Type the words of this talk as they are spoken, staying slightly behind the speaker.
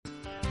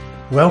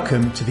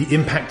Welcome to the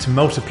Impact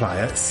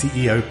Multiplier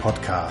CEO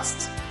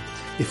podcast.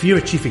 If you're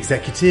a chief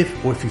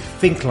executive or if you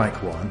think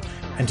like one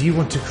and you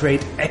want to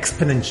create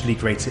exponentially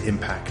greater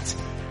impact,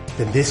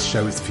 then this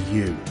show is for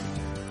you.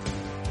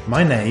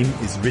 My name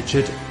is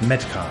Richard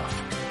Metcalf,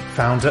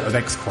 founder of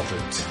X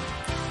Quadrant.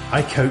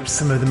 I coach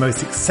some of the most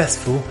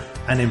successful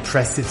and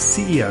impressive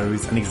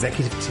CEOs and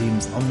executive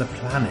teams on the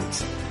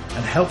planet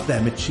and help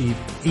them achieve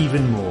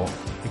even more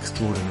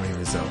extraordinary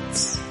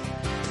results.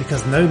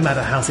 Because no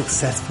matter how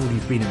successful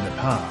you've been in the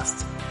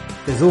past,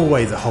 there's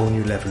always a whole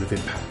new level of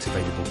impact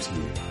available to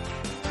you.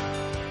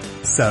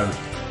 So,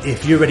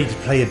 if you're ready to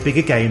play a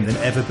bigger game than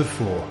ever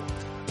before,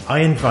 I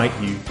invite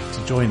you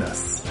to join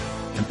us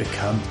and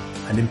become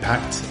an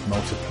Impact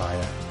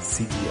Multiplier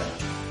CEO.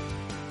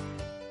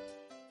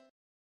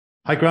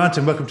 Hi Grant,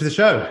 and welcome to the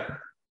show.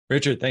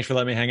 Richard, thanks for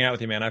letting me hang out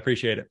with you, man. I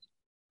appreciate it.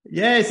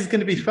 Yeah, this is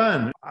going to be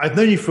fun. I've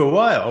known you for a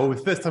while.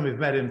 It's the first time we've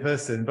met in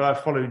person, but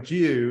I've followed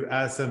you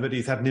as somebody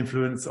who's had an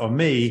influence on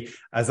me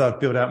as I've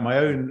built out my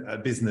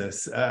own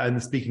business and the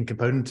speaking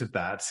component of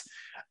that.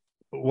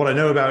 What I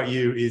know about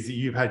you is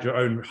you've had your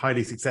own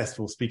highly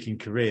successful speaking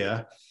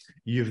career.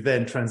 You've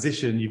then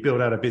transitioned, you built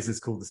out a business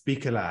called the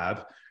Speaker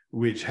Lab,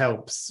 which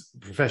helps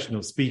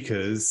professional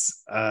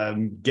speakers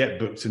get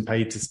booked and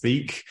paid to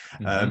speak,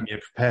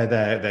 prepare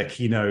their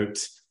keynote,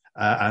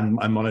 and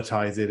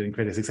monetize it and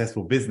create a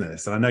successful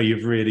business. And I know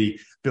you've really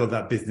built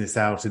that business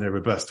out in a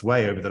robust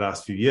way over the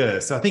last few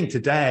years. So I think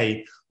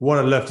today, what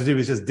I'd love to do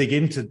is just dig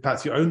into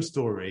perhaps your own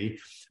story,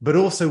 but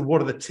also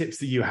what are the tips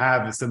that you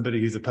have as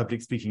somebody who's a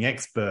public speaking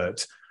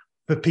expert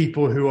for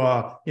people who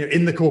are,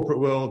 in the corporate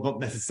world, not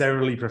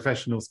necessarily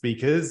professional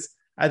speakers,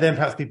 and then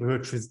perhaps people who are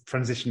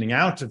transitioning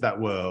out of that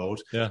world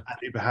and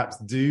who perhaps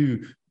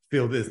do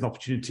feel there's an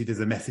opportunity, there's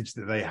a message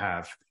that they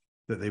have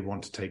that they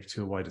want to take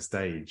to a wider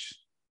stage.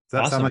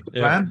 Does that sound like a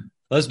plan? Yeah.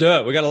 Let's do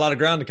it. We got a lot of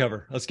ground to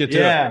cover. Let's get to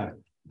it.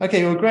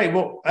 Okay. Well, great.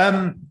 Well,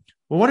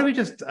 why don't we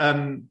just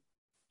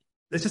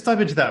let's just dive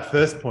into that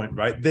first point,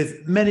 right? There's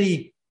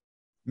many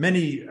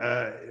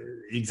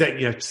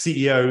executive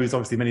CEOs,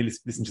 obviously many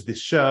listen to this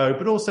show,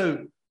 but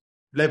also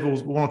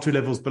levels, one or two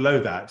levels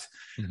below that.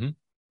 Mm-hmm.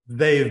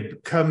 They've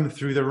come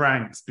through the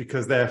ranks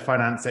because they're a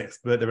finance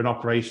expert, they're an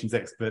operations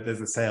expert,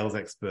 there's a sales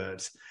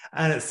expert,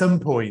 and at some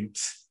point,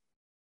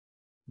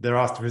 they're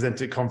asked to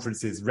present at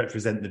conferences,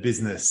 represent the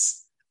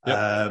business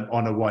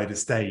on a wider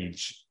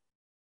stage,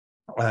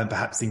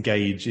 perhaps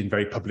engage in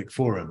very public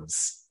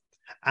forums.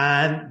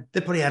 And they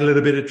probably had a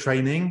little bit of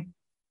training,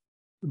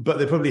 but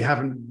they probably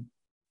haven't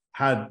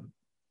had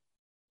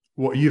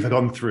what you've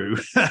gone through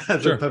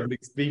as a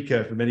public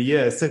speaker for many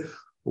years. So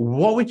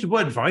what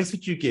advice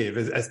would you give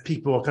as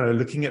people are kind of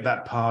looking at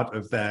that part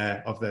of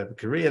their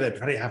career? They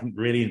probably haven't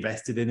really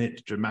invested in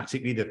it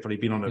dramatically. They've probably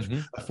been on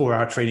a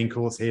 4-hour training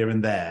course here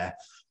and there.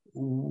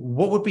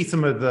 What would be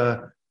some of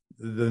the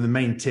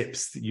main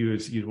tips that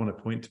you'd want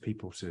to point to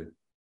people to?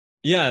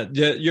 Yeah,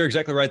 you're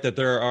exactly right that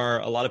there are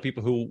a lot of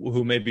people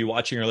who may be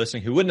watching or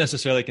listening who wouldn't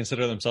necessarily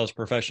consider themselves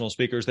professional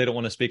speakers. They don't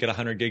want to speak at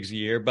 100 gigs a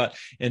year, but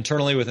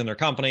internally within their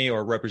company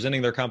or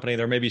representing their company,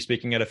 they're maybe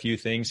speaking at a few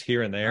things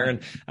here and there.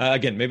 And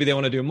again, maybe they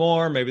want to do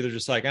more. Maybe they're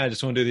just like, I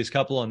just want to do these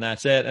couple and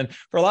that's it. And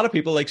for a lot of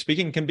people, like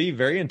speaking can be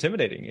very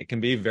intimidating. It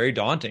can be very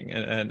daunting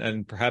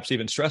and perhaps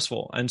even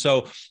stressful. And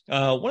so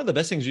one of the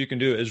best things you can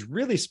do is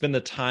really spend the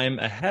time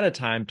ahead of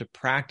time to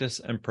practice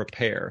and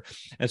prepare.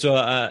 And so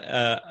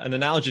an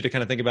analogy to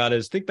kind of think about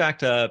is think back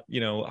to,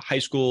 high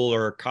school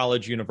or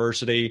college,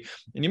 university,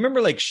 and you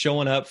remember like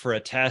showing up for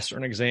a test or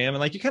an exam and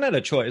like you kind of had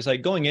a choice.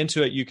 Like going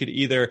into it, you could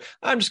either,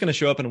 I'm just going to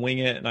show up and wing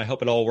it and I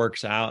hope it all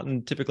works out.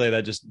 And typically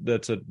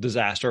that's a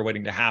disaster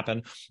waiting to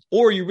happen.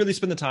 Or you really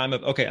spend the time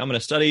of, okay, I'm going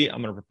to study,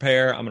 I'm going to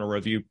prepare, I'm going to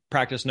review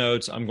practice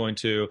notes, I'm going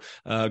to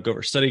go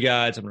over study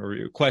guides, I'm going to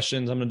review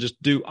questions, I'm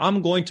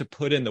going to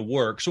put in the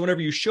work. So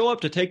whenever you show up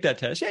to take that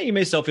test, you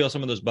may still feel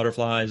some of those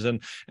butterflies and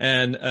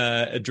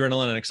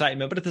adrenaline and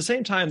excitement, but at the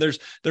same time, there's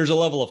a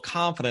level of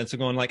confidence of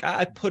going like,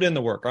 I put in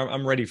the work,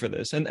 I'm ready for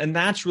this. And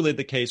that's really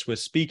the case with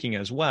speaking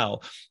as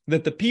well,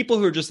 that the people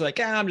who are just like,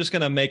 I'm just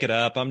going to make it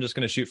up, I'm just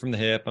going to shoot from the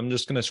hip, I'm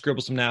just going to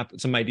scribble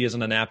some ideas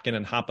on a napkin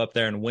and hop up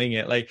there and wing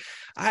it. Like,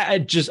 I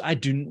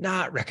do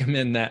not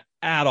recommend that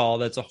at all.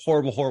 That's a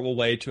horrible, horrible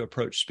way to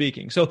approach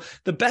speaking. So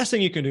the best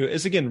thing you can do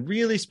is, again,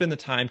 really spend the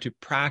time to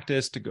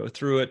practice, to go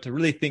through it, to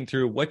really think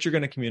through what you're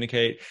going to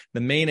communicate, the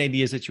main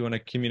ideas that you want to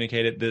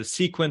communicate it, the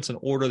sequence and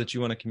order that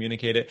you want to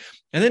communicate it,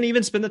 and then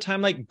even spend the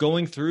time like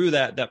going through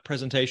that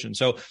presentation.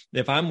 So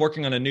if I'm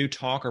working on a new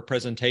talk or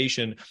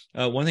presentation,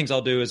 one of the things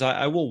I'll do is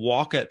I will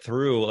walk it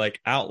through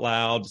like out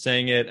loud,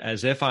 saying it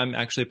as if I'm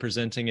actually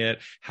presenting it,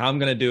 how I'm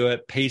going to do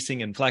it,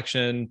 pacing,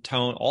 inflection,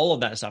 tone, all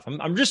of that stuff.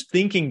 I'm just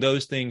thinking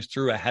those things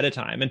through ahead of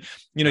of time. And,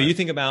 you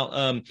think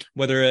about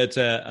whether it's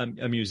a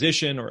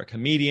musician or a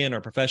comedian or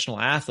a professional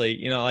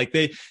athlete, like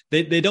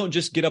they don't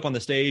just get up on the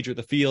stage or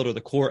the field or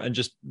the court and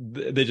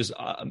they just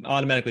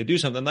automatically do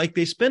something. Like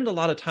they spend a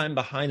lot of time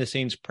behind the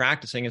scenes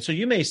practicing. And so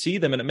you may see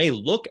them and it may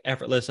look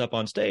effortless up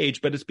on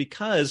stage, but it's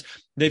because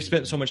they've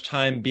spent so much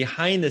time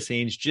behind the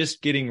scenes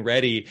just getting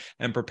ready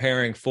and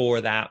preparing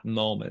for that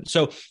moment.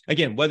 So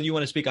again, whether you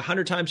want to speak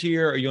 100 times a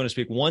year or you want to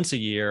speak once a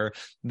year,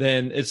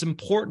 then it's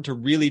important to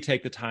really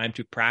take the time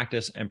to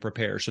practice and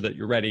prepare so that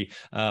you're ready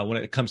when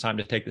it comes time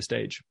to take the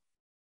stage.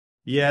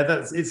 Yeah,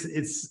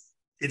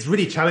 it's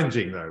really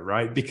challenging though,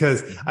 right?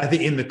 Because I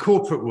think in the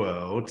corporate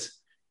world,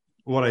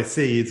 what I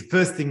see is the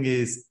first thing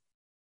is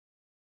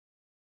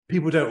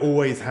people don't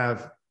always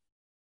have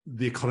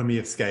the economy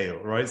of scale,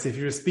 right? So if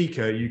you're a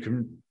speaker, you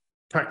can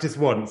practice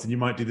once and you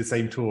might do the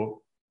same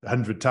talk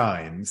 100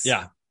 times.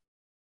 Yeah.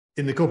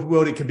 In the corporate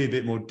world, it can be a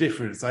bit more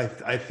different. So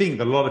I think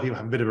a lot of people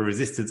have a bit of a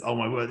resistance. Oh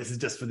my word, this is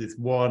just for this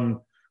one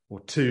or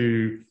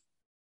two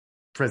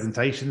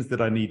presentations that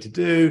I need to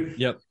do.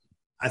 Yep.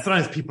 And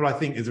sometimes people, I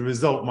think, as a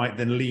result, might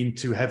then lean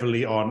too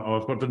heavily on,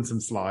 I've done some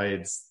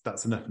slides.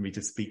 That's enough for me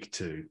to speak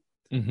to.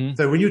 Mm-hmm.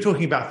 So when you're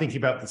talking about thinking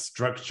about the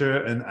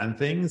structure and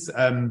things,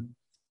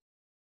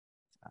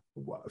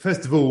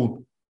 first of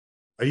all,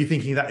 are you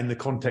thinking that in the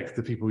context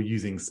of people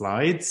using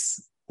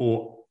slides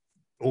or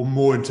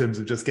more in terms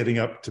of just getting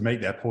up to make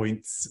their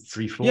points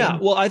free form? Yeah,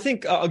 well, I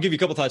think I'll give you a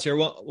couple thoughts here.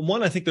 Well,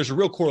 one, I think there's a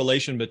real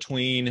correlation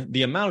between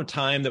the amount of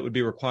time that would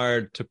be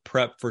required to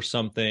prep for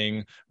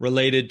something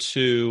related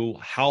to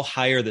how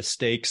high are the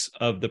stakes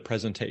of the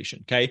presentation.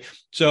 Okay.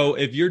 So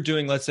if you're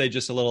doing, let's say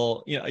just a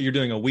little, you're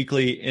doing a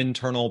weekly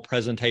internal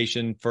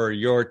presentation for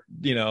your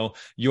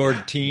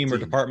team or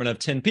department of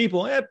 10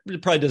 people, it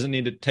probably doesn't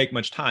need to take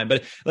much time.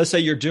 But let's say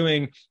you're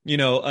doing,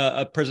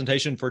 a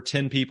presentation for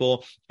 10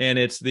 people and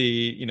it's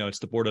the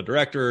board of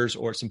directors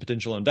or some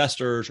potential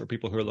investors or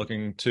people who are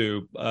looking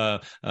to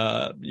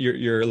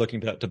you're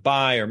looking to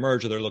buy or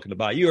merge, or they're looking to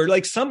buy you, or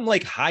like some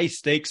like high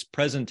stakes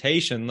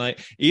presentation.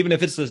 Like even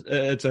if it's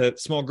a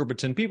small group of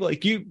 10 people,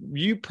 like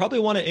you probably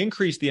want to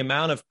increase the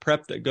amount of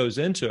prep that goes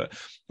into it.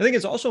 I think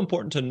it's also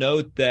important to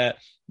note that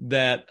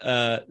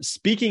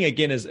speaking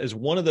again is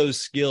one of those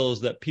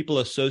skills that people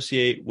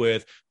associate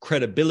with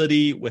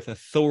credibility, with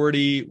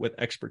authority, with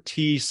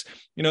expertise.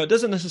 It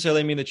doesn't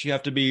necessarily mean that you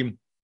have to be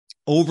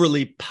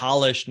overly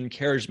polished and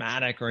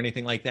charismatic or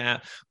anything like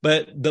that.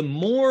 But the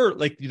more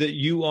like that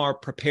you are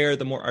prepared,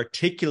 the more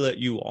articulate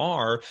you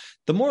are,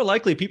 the more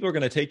likely people are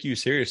going to take you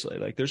seriously.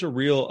 Like there's a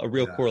real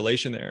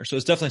correlation there. So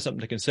it's definitely something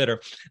to consider.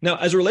 Now,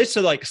 as it relates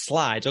to like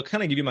slides, I'll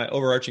kind of give you my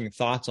overarching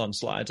thoughts on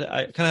slides.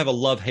 I kind of have a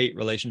love-hate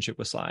relationship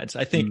with slides.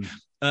 I think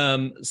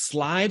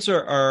slides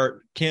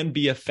can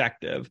be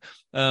effective.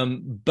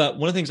 But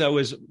one of the things I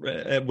always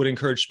would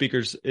encourage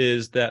speakers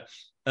is that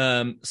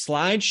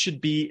slides should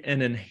be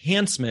an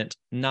enhancement,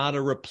 not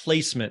a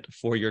replacement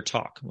for your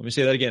talk. Let me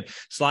say that again.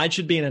 Slides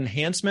should be an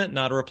enhancement,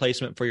 not a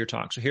replacement for your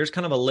talk. So here's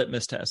kind of a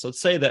litmus test. Let's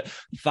say that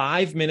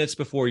 5 minutes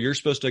before you're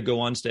supposed to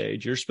go on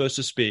stage, you're supposed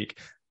to speak,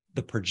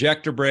 the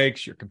projector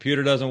breaks, your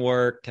computer doesn't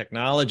work,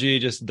 technology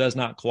just does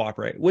not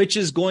cooperate, which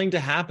is going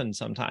to happen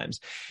sometimes.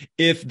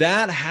 If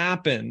that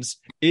happens,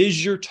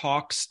 is your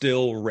talk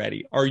still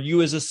ready? Are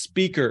you as a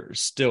speaker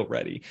still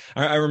ready?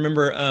 I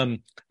remember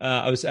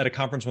I was at a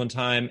conference one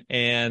time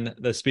and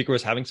the speaker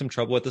was having some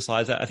trouble with the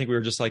slides. I think we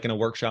were just like in a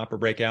workshop or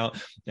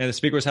breakout, and the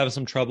speaker was having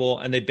some trouble,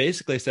 and they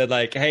basically said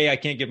like, hey, I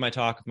can't give my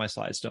talk if my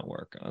slides don't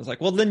work. I was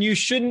like, well, then you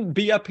shouldn't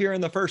be up here in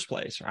the first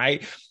place,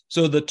 right?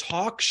 So the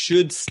talk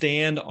should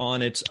stand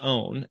on its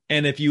own.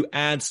 And if you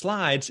add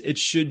slides, it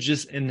should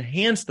just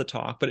enhance the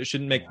talk, but it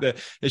shouldn't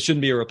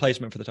be a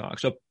replacement for the talk.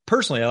 So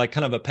personally, I like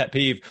kind of a pet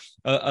peeve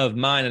of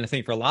mine, and I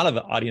think for a lot of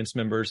the audience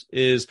members,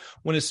 is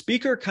when a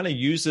speaker kind of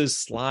uses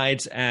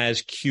slides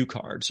as cue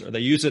cards, or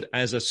they use it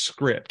as a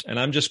script. And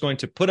I'm just going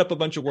to put up a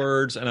bunch of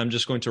words and I'm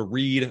just going to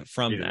read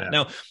from that.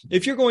 Now,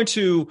 if you're going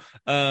to,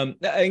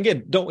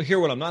 again, don't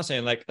hear what I'm not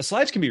saying. Like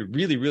slides can be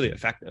really, really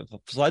effective.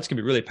 Slides can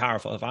be really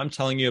powerful. If I'm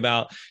telling you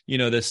about,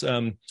 this,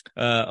 let me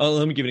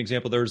give you an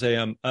example. There was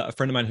a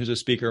friend of mine who's a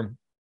speaker,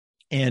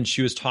 and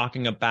she was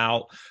talking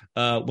about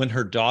when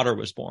her daughter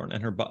was born,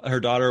 and her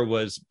daughter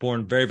was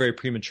born very, very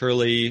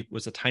prematurely,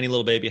 was a tiny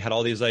little baby, had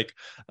all these like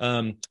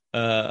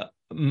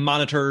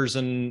monitors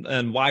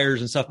and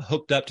wires and stuff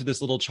hooked up to this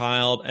little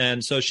child.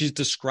 And so she's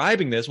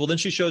describing this. Well, then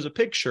she shows a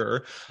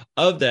picture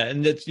of that.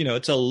 And it's,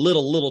 it's a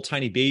little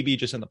tiny baby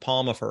just in the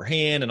palm of her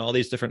hand, and all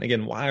these different,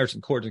 again, wires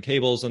and cords and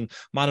cables and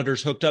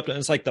monitors hooked up. And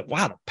it's like,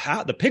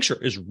 the picture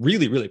is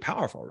really, really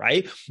powerful,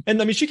 right? And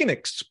I mean, she can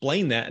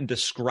explain that and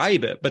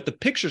describe it, but the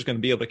picture is going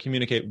to be able to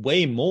communicate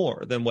way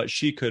more than what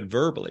she could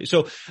verbally.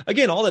 So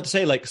again, all that to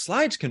say, like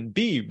slides can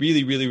be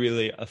really, really,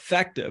 really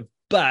effective,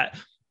 but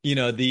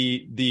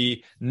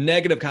the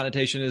negative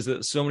connotation is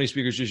that so many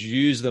speakers just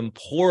use them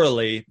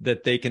poorly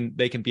that they can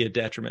be a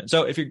detriment.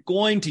 So if you're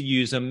going to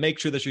use them, make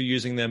sure that you're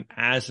using them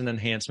as an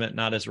enhancement,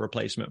 not as a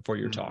replacement for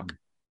your talk.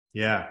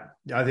 Yeah.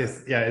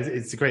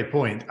 It's a great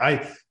point.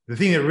 The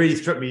thing that really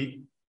struck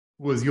me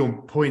was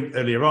your point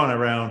earlier on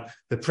around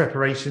the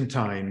preparation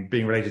time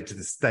being related to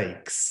the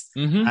stakes.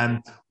 Mm-hmm.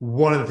 And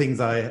one of the things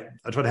I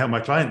try to help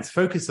my clients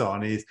focus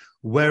on is,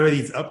 where are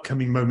these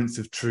upcoming moments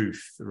of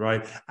truth,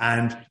 right?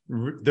 And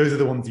those are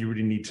the ones you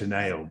really need to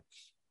nail.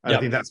 And I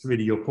think that's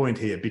really your point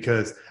here,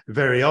 because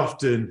very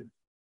often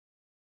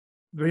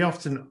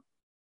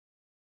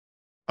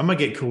I might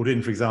get called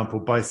in, for example,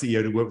 by a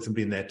CEO to work with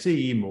somebody in their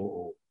team,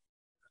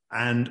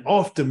 and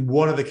often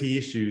one of the key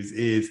issues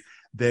is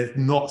they're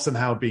not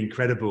somehow being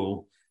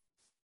credible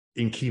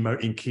in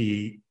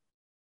key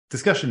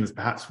discussions,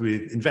 perhaps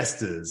with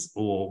investors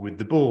or with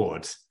the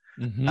board.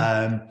 Mm-hmm.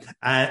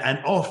 And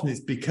often it's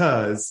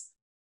because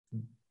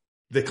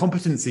the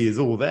competency is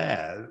all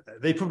there.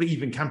 They probably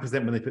even can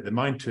present when they put their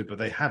mind to it, but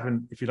they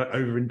haven't, if you like,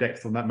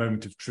 over-indexed on that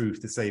moment of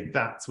truth to say,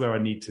 that's where I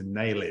need to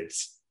nail it.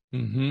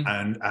 Mm-hmm.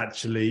 And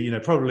actually,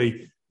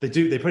 probably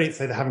they probably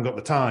say they haven't got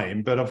the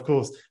time, but of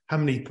course, how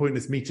many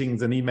pointless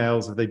meetings and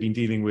emails have they been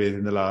dealing with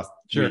in the last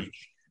week,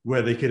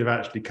 where they could have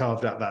actually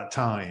carved out that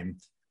time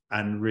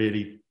and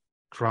really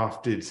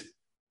crafted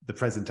the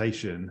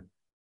presentation?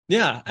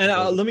 Yeah.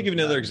 And let me give you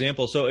another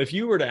example. So if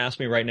you were to ask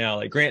me right now,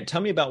 like, Grant,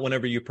 tell me about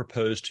whenever you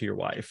proposed to your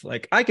wife.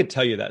 Like, I could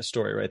tell you that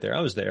story right there.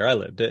 I was there. I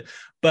lived it.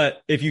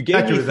 But if you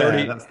gave me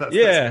 30, that's but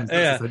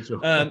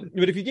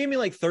if you gave me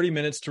like 30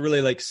 minutes to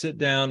really like sit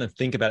down and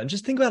think about it, and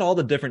just think about all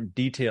the different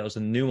details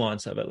and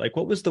nuance of it. Like,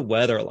 what was the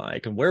weather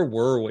like, and where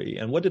were we,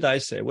 and what did I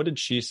say? What did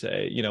she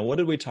say? What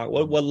did we talk?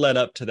 What led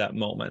up to that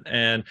moment?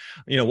 And,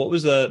 what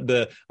was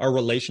our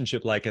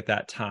relationship like at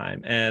that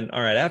time? And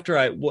all right,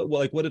 after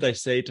what did I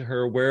say to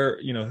her? Where,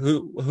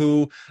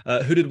 who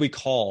did we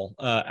call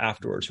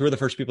afterwards? Who are the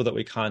first people that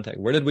we contacted?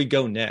 Where did we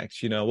go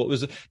next? What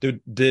was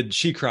did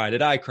she cry?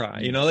 Did I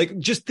cry?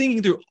 Just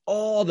thinking through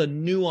all the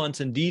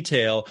nuance and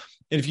detail.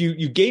 And if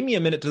you gave me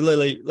a minute to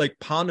literally like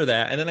ponder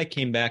that, and then I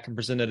came back and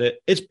presented it,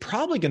 it's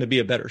probably going to be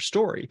a better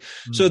story.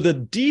 Mm-hmm. So the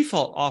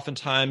default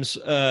oftentimes,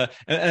 and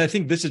I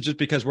think this is just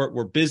because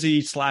we're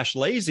busy /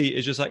 lazy,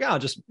 is just like, I'll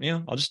just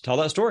tell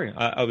that story.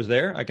 I was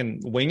there. I can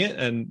wing it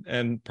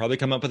and probably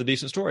come up with a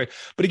decent story.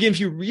 But again, if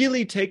you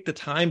really take the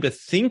time to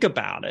think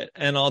about it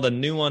and all the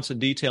nuance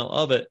and detail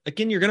of it,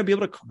 again, you're going to be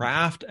able to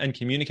craft and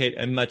communicate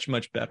a much,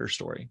 much better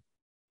story.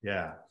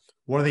 Yeah.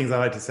 One of the things I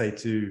like to say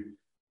to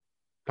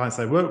clients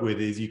I work with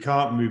is, you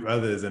can't move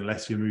others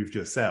unless you moved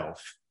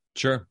yourself.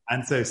 Sure.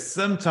 And so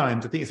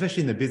sometimes I think,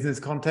 especially in the business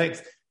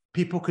context,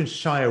 people can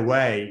shy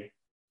away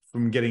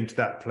from getting to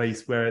that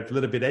place where it's a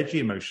little bit edgy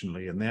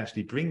emotionally, and they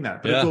actually bring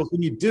that. But of course,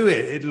 when you do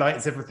it, it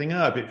lights everything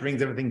up. It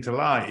brings everything to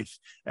life.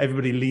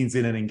 Everybody leans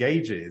in and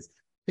engages.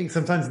 I think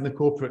sometimes in the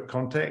corporate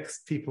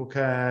context, people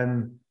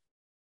can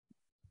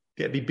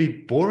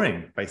be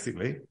boring,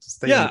 basically.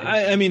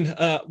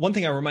 One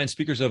thing I remind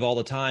speakers of all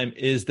the time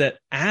is that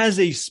as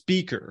a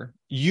speaker,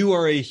 you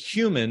are a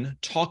human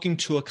talking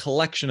to a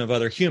collection of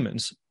other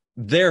humans.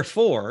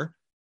 Therefore,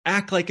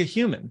 act like a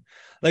human.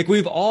 Like,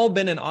 we've all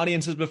been in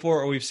audiences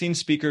before, or we've seen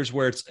speakers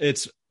where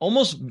it's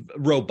almost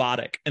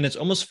robotic and it's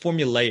almost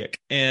formulaic,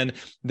 and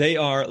they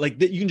are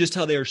like, you can just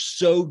tell they are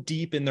so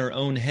deep in their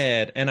own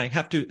head. And I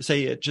have to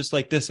say it just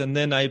like this, and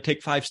then I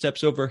take 5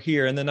 steps over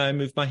here, and then I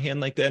move my hand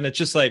like that, and it's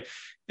just like,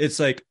 it's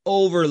like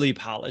overly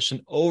polished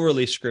and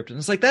overly scripted. And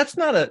it's like, that's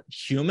not a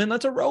human,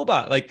 that's a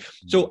robot. Like,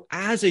 so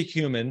as a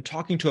human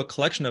talking to a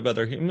collection of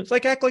other humans,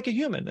 like, act like a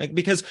human, like,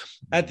 because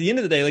at the end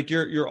of the day, like,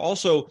 you're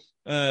also,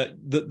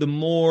 the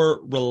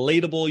more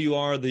relatable you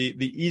are, the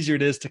easier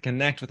it is to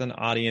connect with an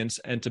audience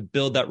and to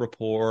build that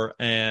rapport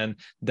and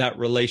that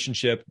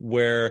relationship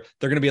where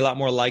they're going to be a lot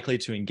more likely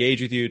to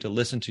engage with you, to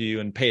listen to you,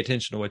 and pay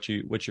attention to what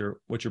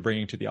you're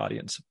bringing to the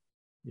audience.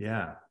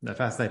 Yeah,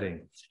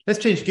 fascinating. Let's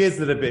change gears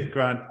a little bit,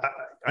 Grant.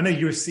 I know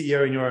you're a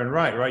CEO in your own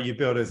right? You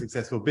build a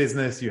successful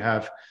business. You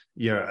have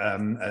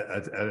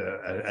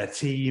a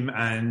team,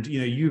 and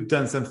you've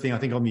done something, I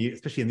think,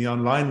 especially in the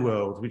online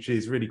world, which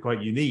is really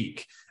quite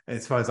unique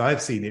as far as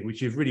I've seen it,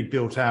 which you've really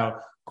built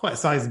out quite a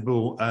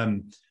sizable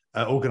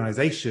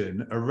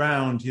organization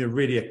around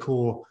really a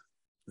core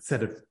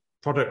set of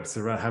products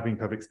around helping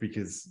public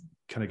speakers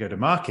kind of go to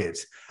market.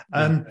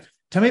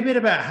 Tell me a bit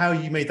about how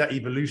you made that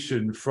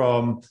evolution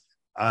from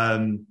a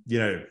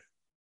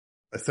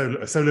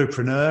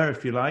solopreneur,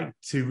 if you like,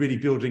 to really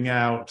building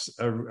out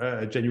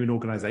a genuine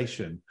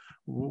organization.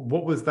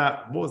 What was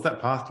that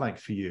path like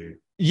for you?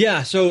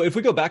 Yeah. So if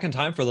we go back in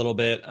time for a little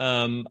bit,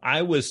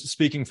 I was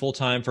speaking full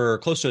time for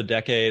close to a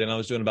decade, and I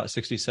was doing about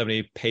 60,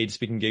 70 paid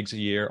speaking gigs a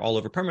year all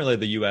over primarily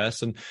the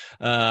US. And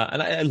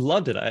I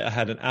loved it. I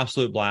had an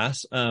absolute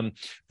blast. But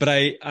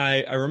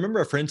I remember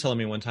a friend telling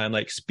me one time,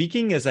 like,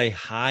 speaking is a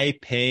high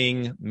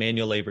paying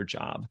manual labor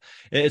job.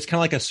 It's kind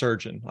of like a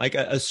surgeon. Like,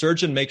 a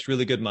surgeon makes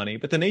really good money,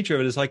 but the nature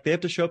of it is like they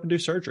have to show up and do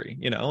surgery,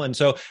 And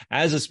so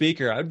as a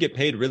speaker, I would get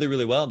paid really,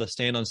 really well to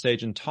stand on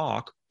stage and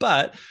talk,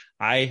 but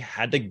I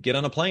had to get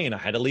on a plane. I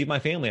had to leave my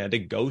family. I had to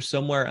go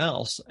somewhere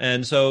else.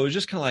 And so it was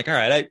just kind of like, all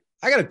right,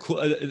 I got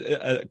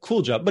a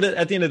cool job, but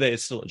at the end of the day,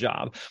 it's still a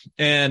job.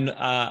 And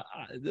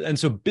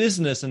so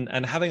business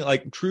and having,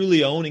 like,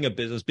 truly owning a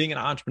business, being an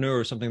entrepreneur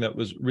was something that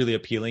was really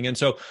appealing. And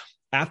so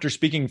after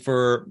speaking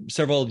for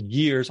several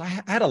years, I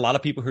had a lot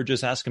of people who are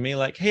just asking me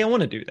like, hey, I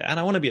want to do that.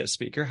 I want to be a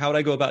speaker. How would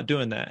I go about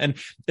doing that? And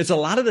it's a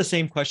lot of the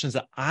same questions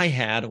that I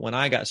had when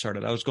I got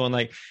started. I was going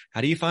like,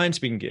 how do you find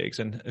speaking gigs,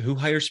 and who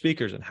hires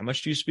speakers, and how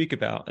much do you speak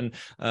about? And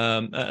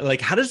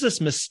like, how does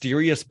this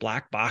mysterious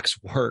black box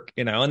work?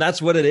 And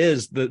that's what it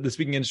is. The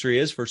speaking industry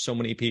is for so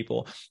many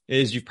people,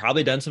 is you've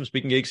probably done some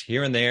speaking gigs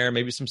here and there.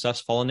 Maybe some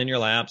stuff's fallen in your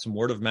lap, some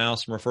word of mouth,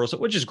 some referrals,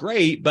 which is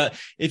great. But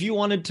if you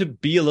wanted to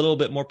be a little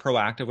bit more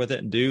proactive with it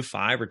and do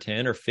 5 or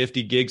 10 or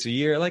 50 gigs a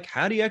year, like,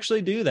 how do you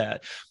actually do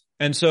that?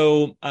 And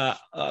so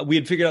we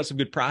had figured out some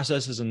good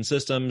processes and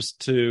systems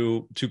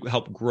to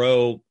help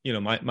grow,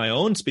 my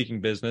own speaking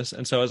business.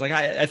 And so I was like,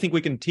 I think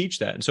we can teach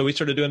that. And so we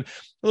started doing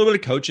a little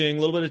bit of coaching, a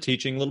little bit of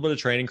teaching, a little bit of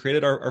training,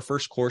 created our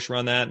first course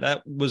around that.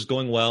 That was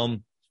going well.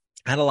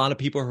 I had a lot of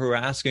people who were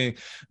asking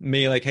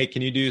me like, hey,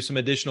 can you do some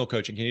additional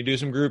coaching? Can you do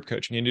some group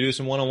coaching? Can you do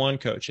some one-on-one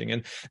coaching?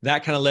 And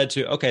that kind of led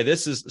to, okay,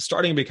 this is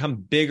starting to become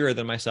bigger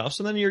than myself.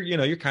 So then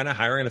you're kind of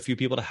hiring a few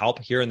people to help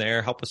here and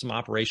there, help with some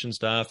operation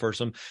stuff or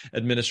some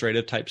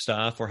administrative type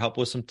stuff, or help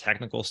with some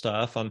technical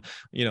stuff on,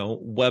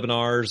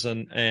 webinars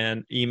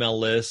and email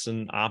lists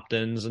and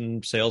opt-ins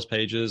and sales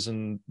pages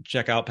and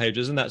checkout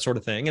pages and that sort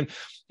of thing.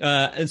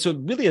 And so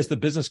really, as the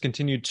business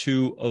continued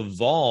to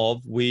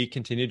evolve, we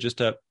continued just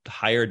to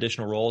hire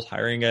additional roles,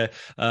 hiring a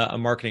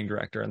marketing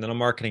director, and then a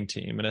marketing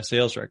team, and a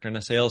sales director, and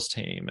a sales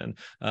team, and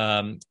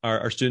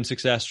our student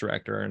success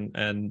director,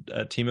 and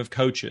a team of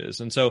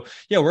coaches. And so,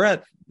 yeah, we're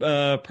at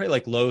probably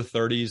like low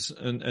 30s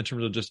in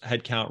terms of just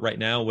headcount right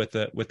now with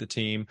the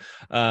team,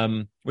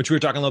 which we were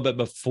talking a little bit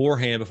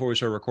beforehand, before we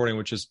started recording,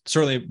 which is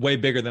certainly way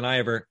bigger than I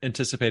ever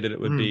anticipated it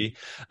would be.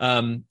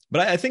 But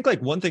I think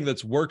like one thing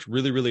that's worked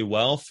really, really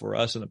well for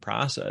us in the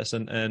process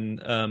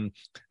and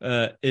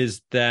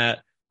is that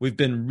we've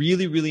been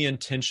really, really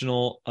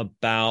intentional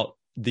about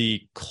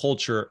the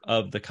culture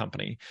of the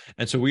company.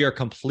 And so we are a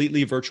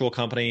completely virtual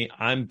company.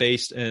 I'm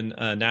based in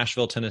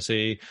Nashville,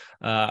 Tennessee.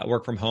 I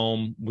work from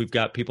home. We've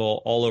got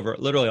people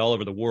literally all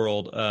over the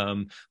world.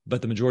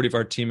 But the majority of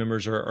our team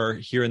members are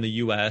here in the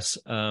US.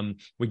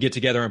 We get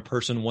together in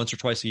person once or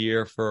twice a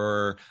year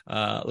for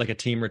like a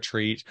team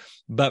retreat.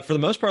 But for the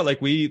most part,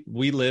 like we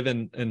live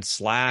in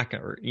Slack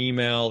or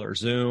email or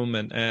Zoom,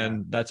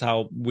 and that's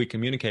how we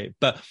communicate.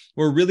 But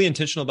we're really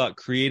intentional about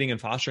creating and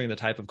fostering the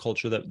type of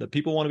culture that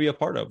people want to be a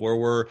part of,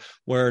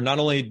 where not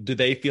only do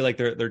they feel like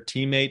their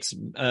teammates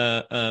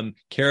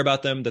care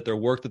about them, that their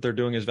work that they're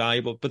doing is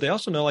valuable, but they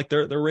also know like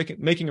they're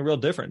making a real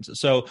difference.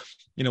 So,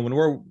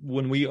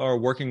 when we are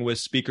working with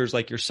speakers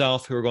like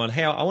yourself who are going,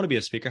 hey, I want to be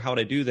a speaker, how would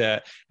I do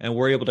that? And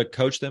we're able to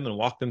coach them and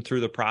walk them through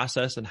the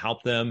process and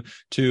help them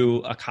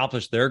to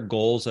accomplish their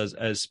goals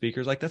as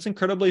speakers. Like, that's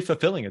incredibly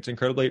fulfilling. It's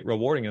incredibly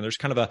rewarding. And there's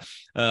kind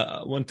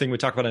of one thing we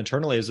talk about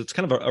internally is it's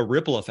kind of a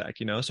ripple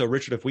effect, So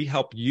Richard, if we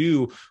help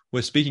you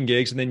with speaking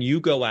gigs and then you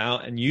go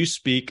out and you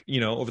speak,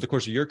 over the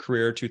course of your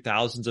career to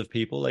thousands of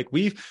people, like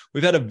we've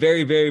had a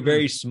very, very,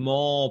 very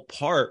small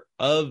part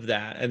of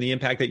that and the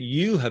impact that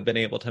you have been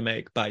able to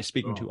make by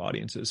speaking to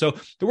audiences. So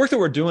the work that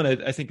we're doing,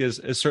 I think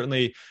is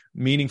certainly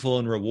meaningful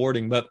and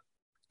rewarding. But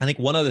I think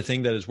one other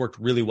thing that has worked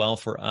really well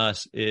for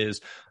us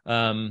is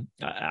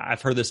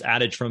I've heard this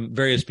adage from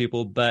various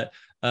people, but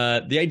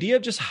the idea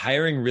of just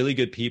hiring really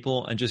good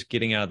people and just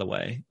getting out of the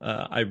way.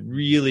 I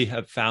really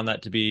have found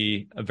that to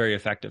be very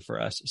effective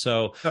for us.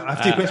 So I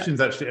have two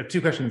questions, actually. I have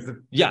two questions.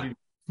 Yeah.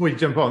 Before you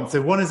jump on.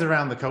 So one is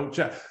around the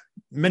culture.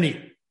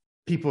 Many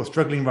people are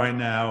struggling right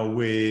now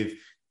with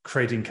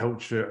creating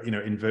culture,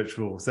 in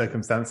virtual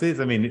circumstances.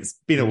 I mean, it's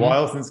been a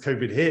while since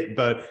COVID hit,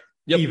 but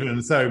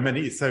even so,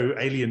 it's so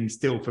alien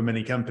still for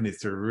many companies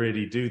to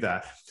really do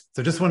that.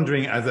 So just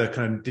wondering, as a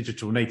kind of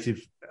digital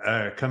native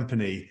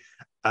company,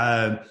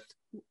 how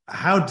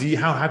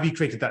have you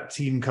created that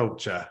team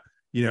culture,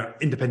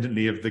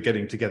 independently of the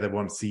getting together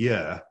once a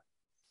year?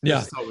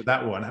 Let's start with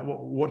that one.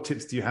 What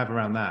tips do you have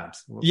around that?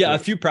 A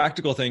few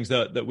practical things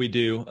that we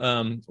do.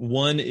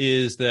 One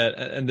is that,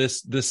 and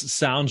this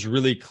sounds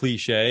really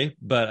cliche,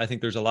 but I think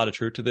there's a lot of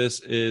truth to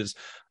this, is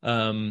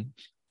and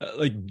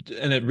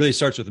it really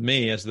starts with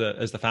me as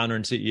the founder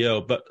and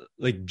CEO, but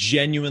like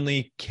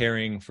genuinely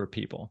caring for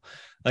people.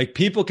 Like,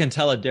 people can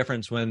tell a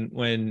difference when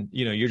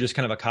you're just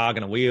kind of a cog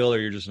in a wheel, or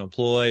you're just an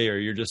employee, or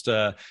you're just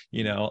a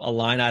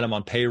line item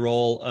on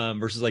payroll,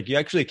 versus like you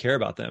actually care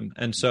about them.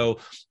 And so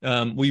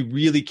we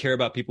really care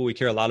about people. We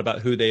care a lot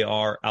about who they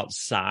are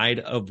outside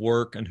of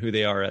work and who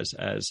they are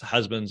as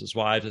husbands, as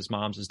wives, as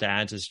moms, as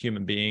dads, as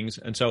human beings.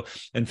 And so,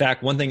 in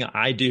fact, one thing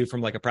I do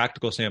from like a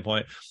practical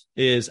standpoint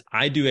is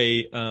I do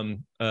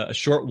a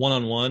short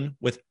one-on-one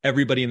with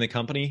everybody in the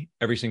company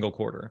every single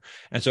quarter.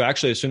 And so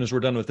actually, as soon as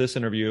we're done with this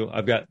interview,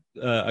 I've got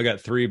I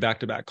got 3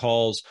 back-to-back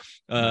calls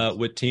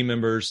with team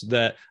members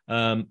that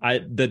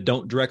that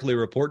don't directly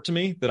report to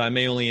me, that I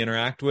may only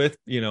interact with,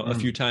 a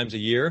few times a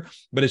year.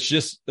 But it's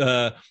just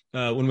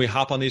when we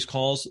hop on these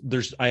calls,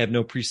 I have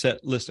no preset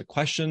list of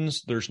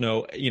questions. There's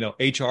no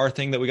HR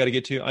thing that we got to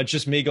get to. It's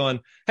just me going,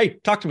 hey,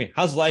 talk to me.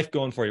 How's life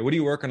going for you? What are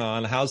you working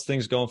on? How's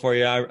things going for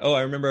you?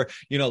 I remember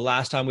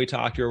last time we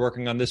talked, you were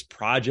working on this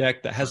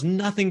project that has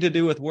nothing to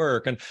do with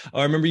work, and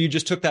I remember you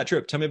just took that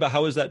trip. Tell me about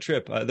how was that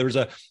trip? I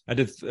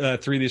did 3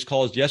 of these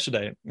calls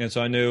yesterday, and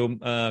so I knew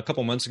a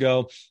couple months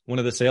ago, one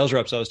of the sales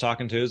reps I was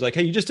talking to is like,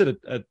 hey, you just did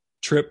a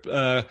trip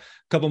a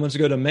couple months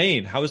ago to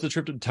Maine. How was the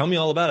trip? Tell me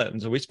all about it.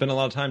 And so we spent a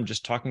lot of time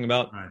just talking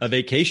about a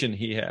vacation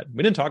he had.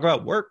 We didn't talk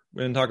about work.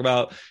 We didn't talk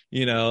about,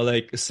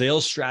 like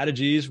sales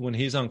strategies when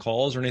he's on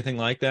calls or anything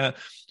like that.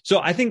 So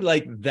I think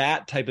like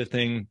that type of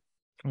thing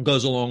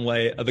goes a long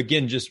way of,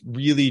 again, just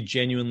really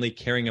genuinely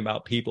caring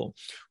about people.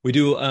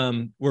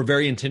 We're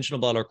very intentional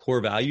about our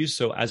core values.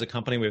 So as a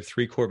company, we have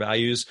 3 core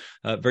values,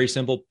 very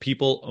simple: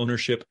 people,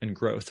 ownership, and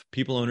growth.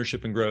 People,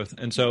 ownership, and growth.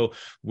 And so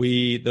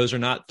those are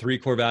not 3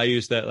 core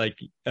values that like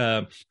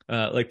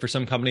for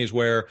some companies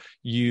where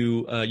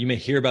you may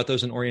hear about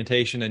those in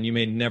orientation and you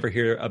may never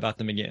hear about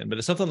them again. But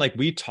it's something like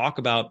we talk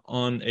about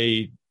on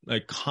a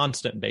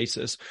constant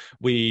basis.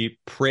 We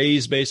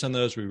praise based on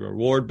those, we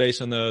reward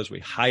based on those,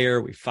 we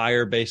hire, we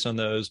fire based on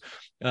those.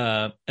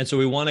 And so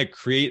we want to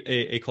create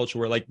a culture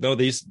where we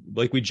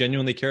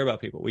genuinely care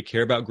about people. We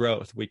care about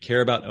growth. We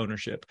care about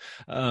ownership.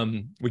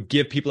 We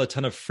give people a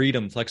ton of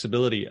freedom,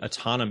 flexibility,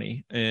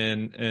 autonomy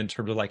in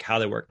terms of like how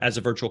they work as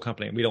a virtual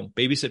company. We don't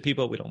babysit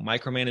people. We don't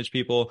micromanage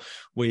people.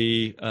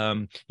 We,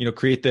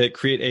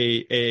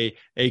 create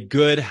a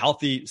good,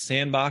 healthy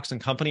sandbox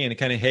and company, and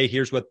kind of, hey,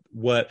 here's what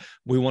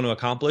we want to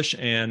accomplish.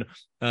 And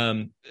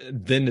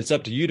then it's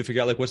up to you to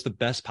figure out like what's the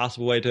best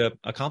possible way to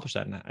accomplish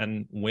that,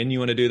 and when you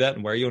want to do that,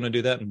 and where you want to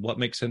do that, and what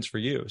makes sense for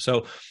you.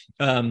 So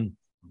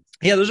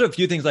those are a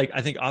few things like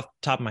I think off the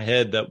top of my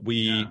head that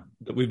we've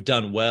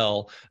done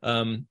well.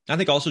 I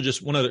think also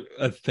just one other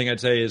thing I'd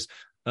say is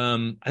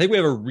I think we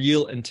have a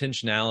real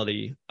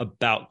intentionality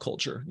about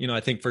culture.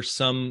 I think for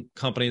some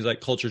companies,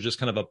 like culture is just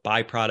kind of a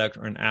byproduct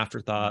or an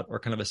afterthought or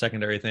kind of a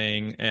secondary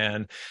thing.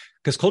 And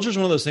because culture is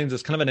one of those things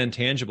that's kind of an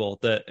intangible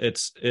that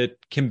it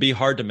can be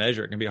hard to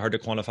measure. It can be hard to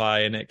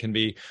quantify, and it can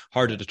be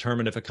hard to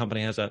determine if a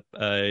company has a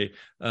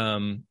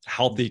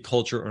healthy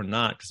culture or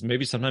not. Because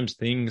maybe sometimes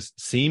things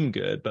seem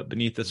good, but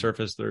beneath the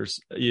surface,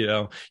 there's, you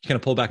kind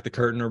of pull back the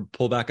curtain or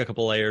pull back a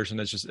couple layers, and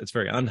it's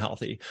very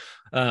unhealthy.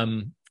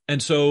 And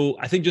so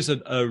I think just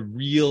a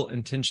real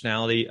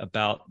intentionality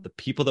about the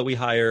people that we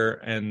hire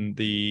and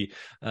the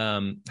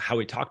how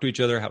we talk to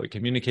each other, how we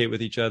communicate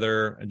with each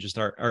other, and just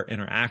our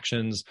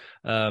interactions.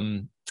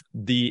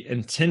 The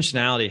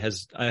intentionality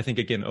has, I think,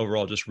 again,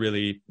 overall just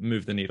really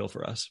moved the needle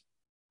for us.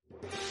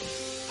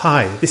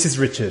 Hi, this is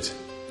Richard.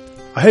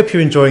 I hope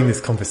you're enjoying this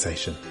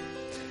conversation.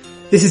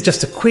 This is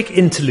just a quick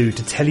interlude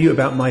to tell you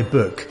about my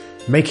book,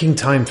 Making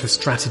Time for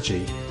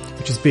Strategy,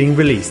 which is being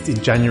released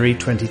in January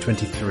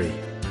 2023.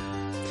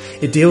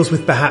 It deals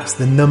with perhaps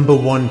the number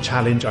one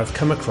challenge I've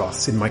come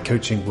across in my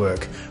coaching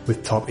work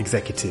with top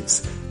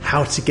executives: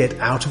 how to get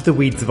out of the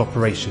weeds of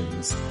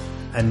operations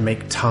and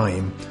make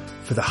time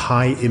for the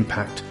high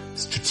impact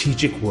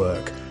strategic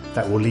work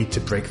that will lead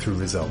to breakthrough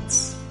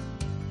results.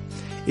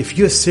 If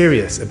you're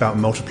serious about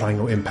multiplying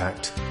your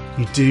impact,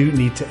 you do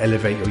need to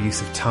elevate your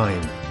use of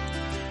time.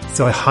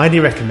 So I highly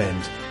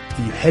recommend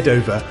that you head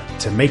over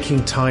to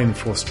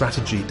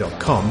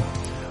makingtimeforstrategy.com,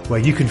 where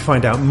you can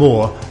find out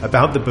more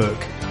about the book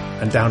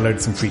and download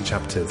some free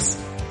chapters.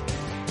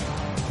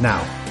 Now,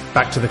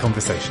 back to the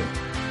conversation.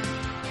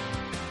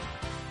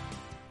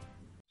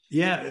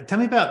 Yeah, tell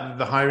me about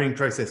the hiring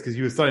process, because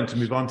you were starting to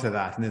move on to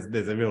that, and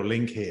there's a real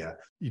link here.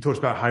 You talked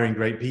about hiring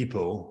great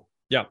people.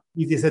 Yeah.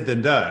 Easier said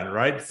than done,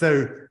 right?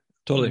 So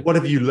totally. What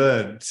have you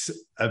learned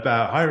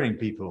about hiring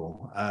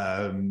people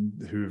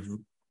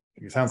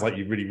it sounds like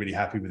you're really, really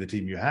happy with the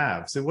team you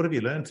have. So what have you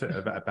learned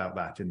about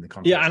that in the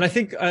context? Yeah. And I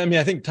think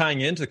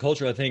tying into the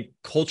culture, I think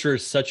culture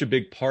is such a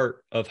big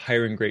part of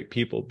hiring great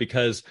people,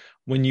 because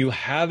when you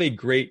have a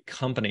great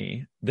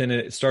company, then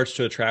it starts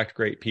to attract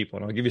great people.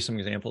 And I'll give you some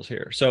examples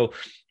here. So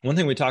one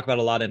thing we talk about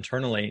a lot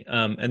internally,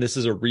 and this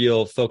is a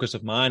real focus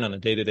of mine on a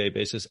day-to-day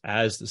basis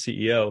as the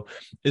CEO,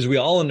 is we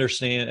all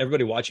understand,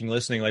 everybody watching,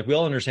 listening, like we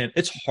all understand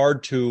it's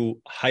hard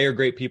to hire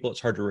great people. It's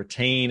hard to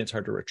retain. It's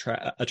hard to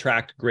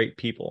attract great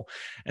people.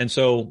 And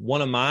so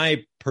one of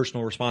my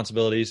personal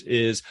responsibilities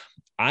is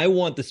I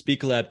want the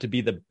Speaker Lab to be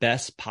the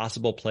best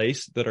possible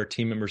place that our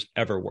team members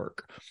ever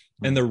work.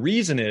 And the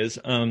reason is,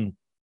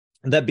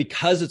 that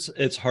because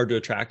it's hard to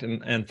attract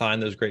and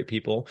find those great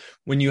people,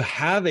 when you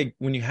have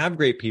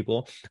great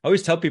people, I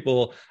always tell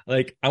people,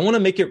 like, I want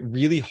to make it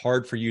really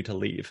hard for you to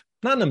leave,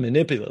 not in a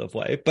manipulative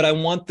way, but I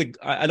don't want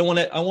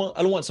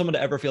someone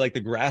to ever feel like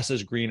the grass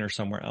is greener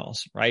somewhere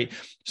else. Right.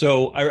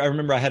 So I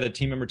remember I had a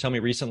team member tell me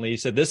recently, he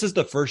said, this is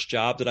the first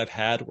job that I've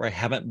had where I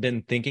haven't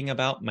been thinking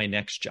about my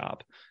next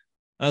job.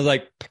 I was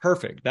like,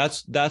 perfect.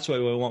 That's what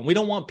we want. We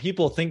don't want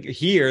people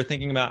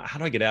thinking about, how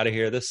do I get out of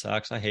here? This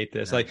sucks. I hate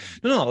this. Like,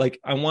 no, like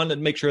I wanted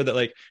to make sure that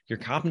like you're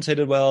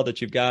compensated well,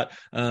 that you've got,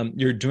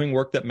 you're doing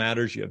work that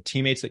matters. You have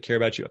teammates that care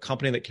about you, a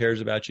company that cares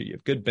about you. You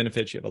have good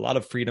benefits. You have a lot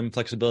of freedom,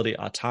 flexibility,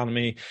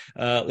 autonomy.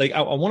 Like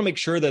I want to make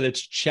sure that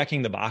it's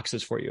checking the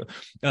boxes for you.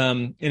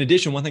 In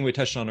addition, one thing we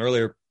touched on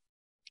earlier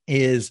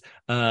is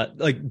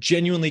like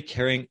genuinely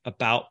caring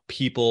about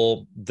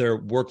people, their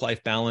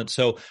work-life balance.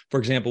 So for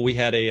example, we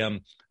had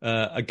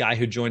a guy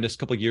who joined us a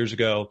couple of years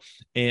ago,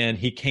 and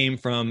he came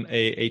from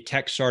a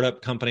tech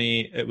startup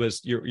company. It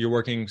was, you're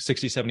working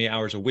 60, 70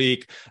 hours a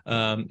week.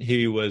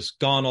 He was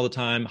gone all the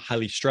time,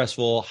 highly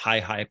stressful,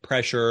 high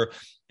pressure.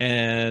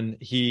 And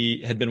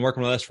he had been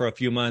working with us for a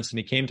few months, and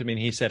he came to me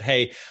and he said,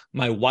 "Hey,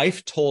 my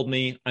wife told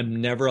me I'm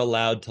never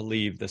allowed to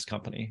leave this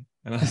company."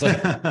 And I was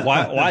like,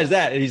 why is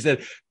that? And he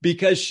said,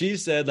 because she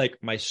said, like,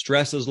 my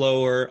stress is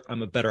lower.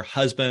 I'm a better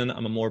husband.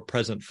 I'm a more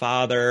present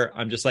father.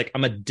 I'm just like,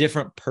 I'm a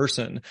different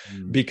person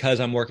because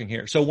I'm working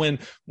here. So when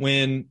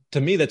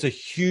to me, that's a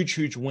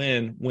huge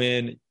win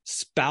when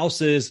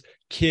spouses,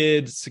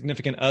 kids,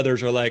 significant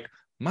others are like,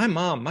 my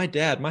mom, my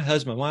dad, my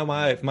husband, my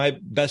wife, my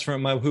best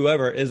friend, my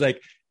whoever is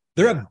like,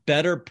 they're a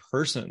better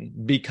person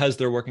because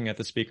they're working at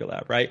the Speaker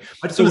Lab, right?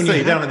 I just want to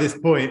say down at this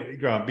point,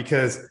 Grant,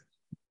 because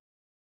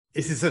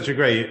this is such a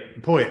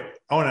great point.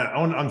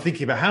 I'm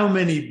thinking about how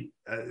many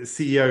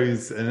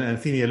CEOs and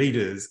senior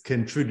leaders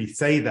can truly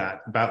say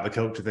that about the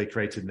culture they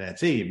created in their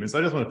team. And so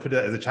I just want to put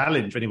it as a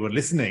challenge for anyone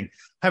listening.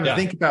 Have a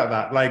think about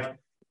that. Like,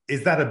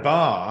 is that a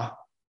bar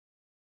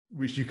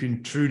which you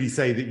can truly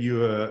say that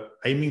you are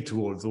aiming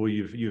towards, or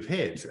you've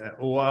hit?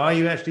 Or are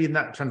you actually in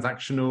that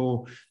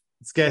transactional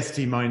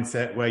scarcity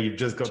mindset where you've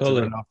just got to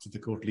run after the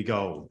quarterly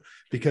goal?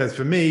 Because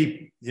for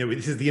me,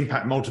 this is the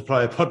Impact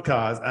Multiplier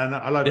podcast, and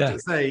I like to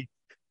say,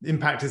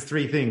 impact is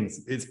three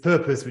things. It's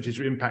purpose, which is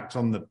your impact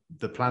on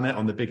the planet,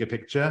 on the bigger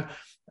picture,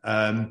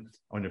 on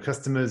your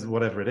customers,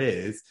 whatever it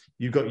is.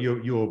 You've got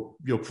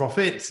your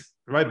profit,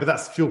 right? But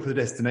that's fuel for the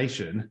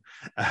destination.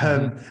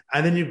 And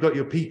then you've got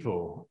your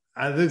people.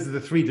 And those are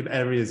the three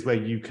areas where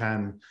you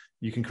can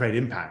create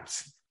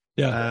impact.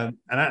 And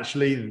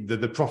actually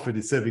the profit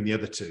is serving the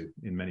other two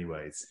in many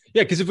ways.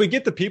 Yeah, because if we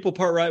get the people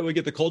part right, we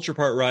get the culture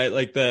part right,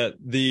 like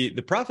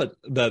the profit,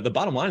 the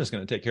bottom line is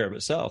going to take care of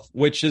itself,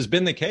 which has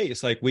been the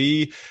case. Like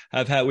we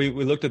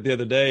looked at the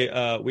other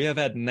day, we have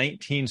had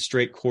 19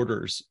 straight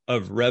quarters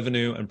of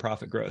revenue and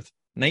profit growth.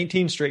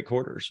 19 straight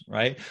quarters,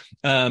 right?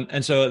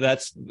 And so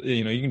that's,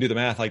 you can do the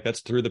math, like that's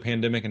through the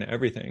pandemic and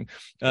everything.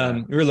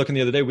 We were looking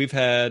the other day, we've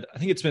had, I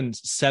think it's been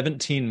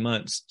 17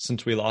 months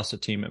since we lost a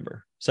team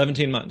member.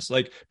 17 months.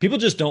 Like people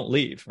just don't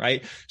leave,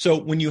 right? So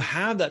when you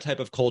have that type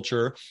of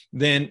culture,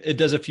 then it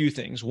does a few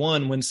things.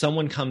 One, when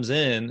someone comes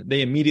in,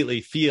 they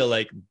immediately feel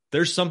like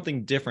there's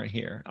something different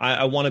here.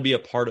 I want to be a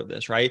part of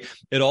this, right?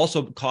 It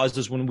also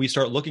causes, when we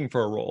start looking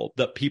for a role,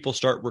 that people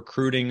start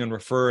recruiting and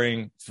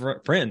referring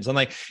friends. And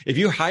like, if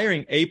you're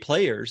hiring A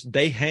players,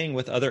 they hang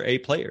with other A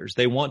players.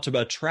 They want to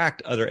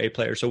attract other A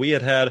players. So we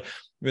had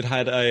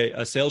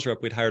a sales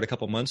rep we'd hired a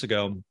couple months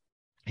ago.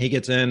 He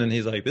gets in and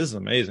he's like, this is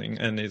amazing.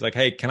 And he's like,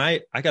 hey,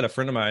 I got a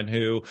friend of mine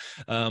who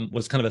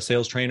was kind of a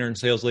sales trainer and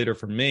sales leader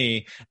for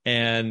me.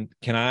 And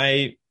can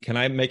I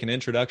make an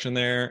introduction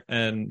there?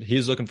 And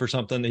he's looking for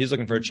something. He's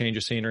looking for a change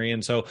of scenery.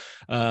 And so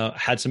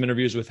had some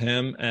interviews with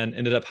him and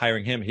ended up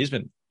hiring him. He's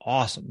been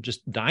awesome,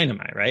 just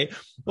dynamite, right?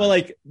 Well,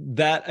 like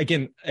that,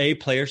 again, A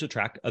players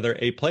attract other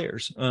A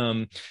players.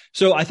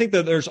 So I think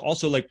that there's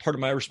also like part of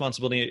my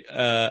responsibility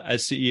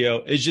as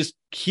CEO is just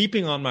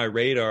keeping on my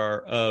radar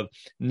of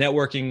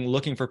networking,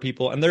 looking for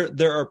people. And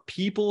there are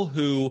people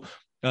who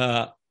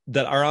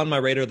that are on my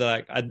radar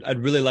that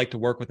I'd really like to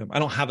work with them. I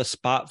don't have a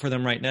spot for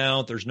them right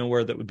now. There's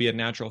nowhere that would be a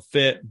natural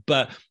fit,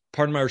 but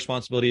part of my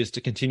responsibility is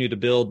to continue to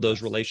build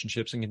those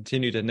relationships and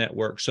continue to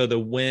network so that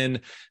when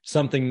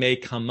something may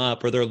come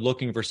up or they're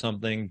looking for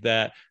something,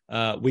 that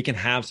we can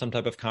have some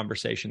type of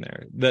conversation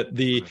there. That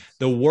the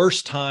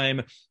worst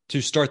time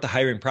to start the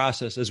hiring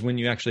process is when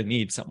you actually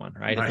need someone,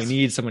 right? Nice. If we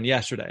need someone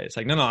yesterday, it's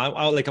like, no,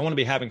 I want to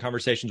be having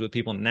conversations with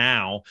people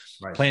now,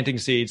 planting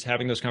seeds,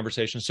 having those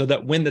conversations so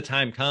that when the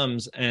time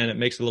comes and it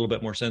makes a little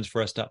bit more sense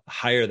for us to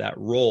hire that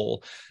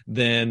role,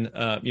 then,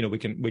 we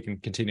can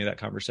continue that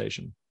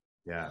conversation.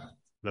 Yeah.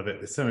 Love it.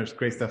 There's so much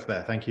great stuff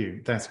there. Thank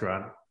you. Thanks,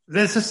 Grant.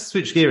 Let's just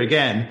switch gear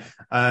again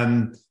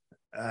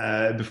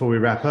before we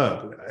wrap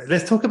up.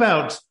 Let's talk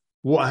about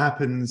what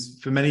happens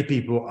for many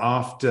people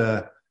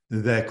after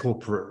their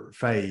corporate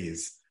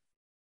phase.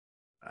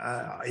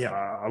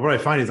 What I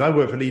find is I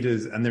work for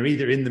leaders and they're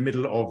either in the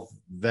middle of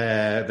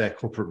their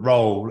corporate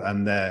role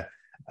and they're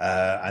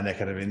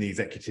kind of in the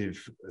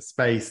executive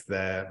space.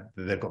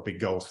 They've got big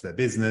goals for their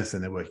business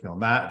and they're working on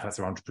that. If that's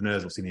their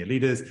entrepreneurs or senior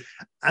leaders.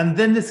 And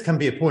then this can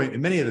be a point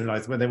in many of their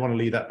lives when they want to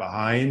leave that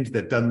behind.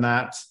 They've done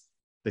that.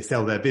 They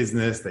sell their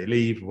business, they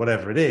leave,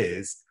 whatever it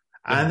is.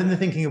 And then they're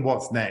thinking of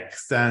what's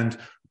next. And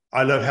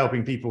I love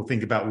helping people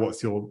think about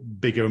what's your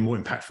bigger and more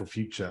impactful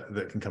future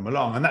that can come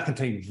along. And that can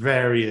take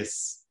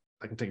various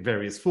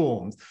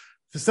forms.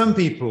 for some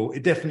people,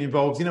 it definitely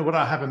involves, what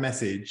I have a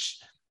message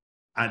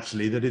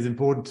actually that is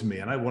important to me,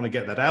 and I want to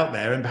get that out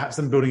there. And perhaps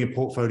I'm building a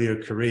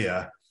portfolio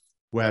career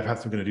where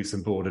perhaps I'm going to do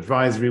some board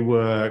advisory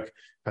work.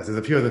 Perhaps there's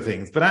a few other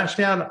things, but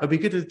actually it'd be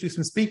good to do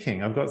some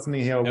speaking. I've got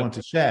something here I want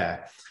to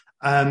share.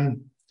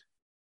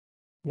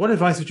 What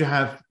advice would you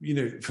have,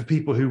 for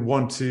people who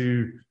want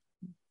to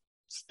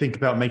think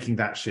about making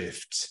that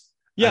shift?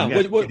 Yeah,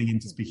 getting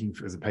into speaking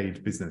as a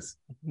paid business.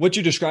 What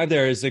you described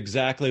there is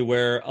exactly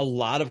where a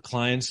lot of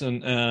clients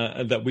and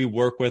that we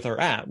work with are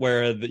at,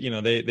 where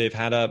they've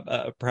had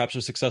perhaps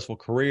a successful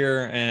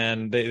career,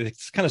 and they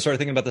kind of started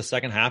thinking about the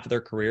second half of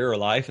their career or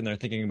life, and they're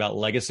thinking about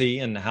legacy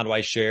and how do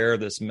I share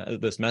this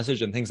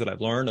message and things that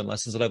I've learned and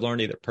lessons that I've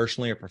learned either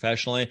personally or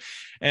professionally.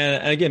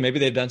 And again, maybe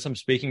they've done some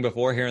speaking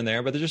before here and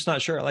there, but they're just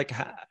not sure, like,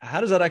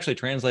 how does that actually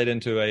translate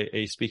into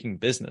a speaking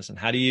business? And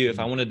how do you, if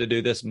I wanted to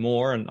do this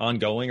more and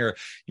ongoing, or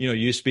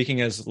you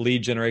speaking as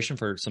lead generation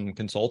for some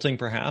consulting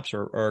perhaps,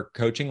 or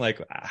coaching,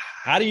 like,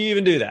 how do you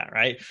even do that,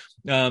 right?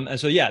 And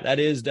so, yeah, that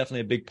is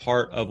definitely a big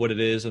part of what it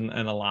is, and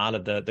a lot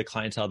of the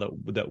clientele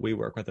that we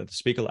work with at the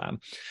Speaker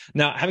Lab.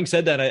 Now, having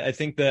said that, I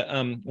think that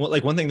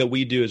one thing that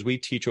we do is we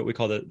teach what we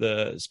call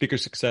the Speaker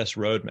Success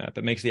Roadmap.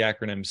 It makes the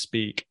acronym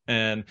SPEAK,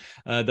 and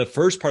the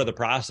first part of the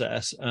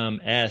process,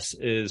 S,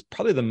 is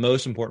probably the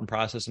most important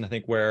process, and I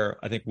think we're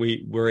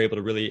able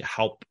to really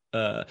help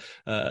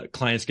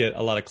clients get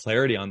a lot of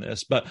clarity on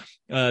this. But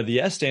the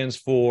S stands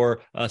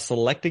for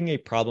selecting a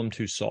problem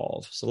to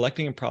solve.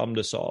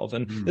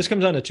 And this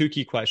comes down to two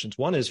key questions.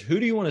 One is, who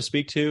do you want to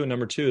speak to? And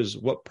number two is,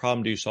 what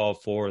problem do you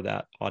solve for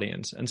that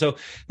audience? And so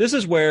this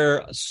is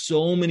where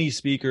so many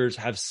speakers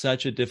have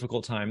such a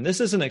difficult time.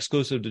 This isn't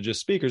exclusive to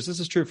just speakers. This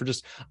is true for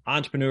just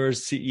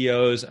entrepreneurs,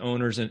 CEOs,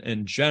 owners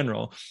in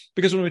general.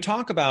 Because when we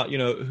talk about,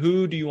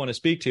 who do you want to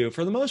speak to?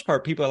 For the most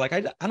part, people are like,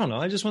 I don't know.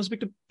 I just want to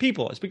speak to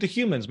people. I speak to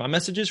humans. My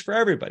message is for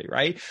everybody,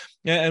 right?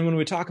 And when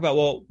we talk about,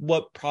 well,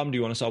 what problem do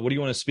you want to solve? What do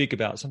you want to speak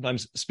about?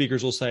 Sometimes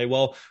speakers will say,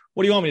 well,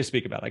 what do you want me to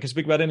speak about? I can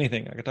speak about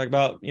anything. I can talk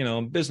about,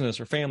 business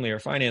or family or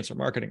finance or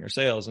marketing or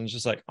sales. And it's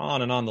just like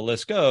on and on the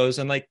list goes.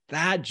 And like,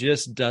 that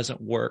just doesn't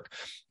work.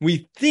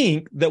 We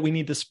think that we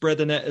need to spread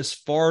the net as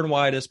far and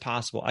wide as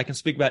possible. I can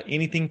speak about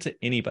anything to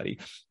anybody,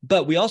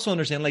 but we also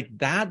understand, like,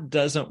 that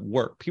doesn't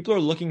work. People are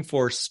looking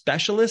for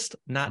specialists,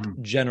 not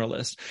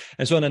generalists.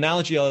 And so an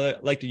analogy I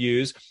like to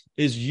use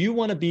is, you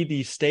want to be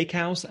the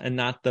steakhouse and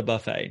not the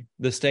buffet.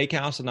 The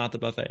steakhouse and not the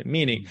buffet.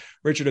 Meaning,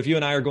 Richard, if you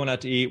and I are going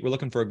out to eat, we're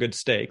looking for a good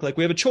steak. Like,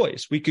 we have a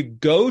choice. We could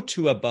go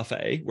to a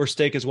buffet where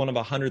steak is one of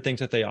 100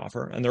 things that they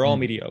offer, and they're all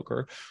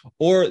mediocre.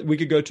 Or we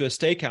could go to a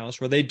steakhouse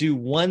where they do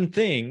one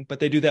thing, but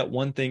they do that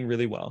one thing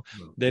really well.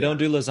 They don't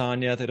do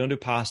lasagna. They don't do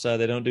pasta.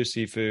 They don't do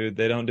seafood.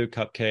 They don't do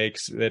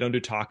cupcakes. They don't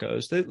do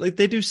tacos.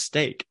 They do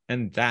steak,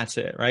 and that's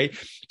it, right?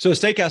 So a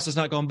steakhouse is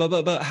not going,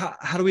 but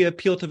how do we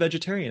appeal to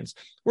vegetarians?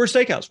 We're a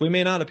steakhouse. We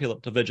may not appeal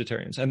to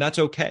vegetarians, and that's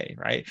okay,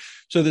 right?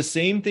 So the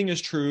same thing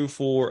is true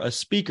for a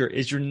speaker,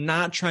 is you're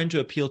not trying to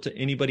appeal to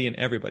anybody and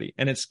everybody.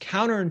 And it's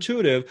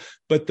counterintuitive,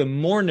 but the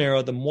more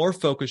narrow, the more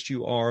focused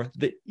you are,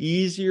 the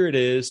easier it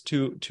is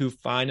to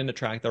find and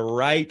attract the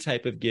right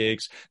type of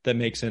gigs that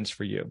make sense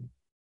for you.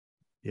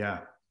 Yeah.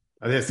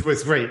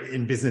 It's great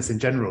in business in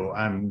general,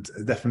 and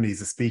definitely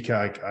as a speaker,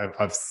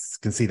 I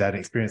can see that and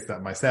experience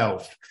that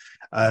myself.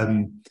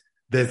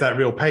 There's that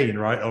real pain,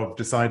 right, of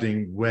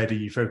deciding where do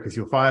you focus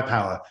your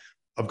firepower.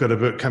 I've got a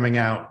book coming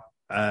out,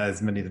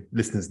 as many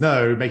listeners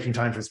know, Making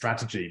Time for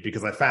Strategy,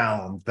 because I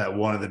found that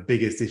one of the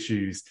biggest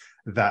issues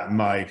that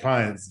my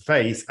clients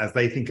face as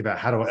they think about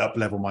how do I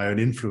up-level my own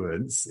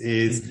influence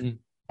is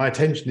my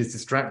attention is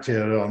distracted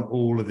on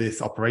all of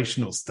this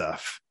operational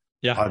stuff.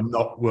 Yeah, I'm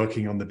not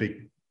working on the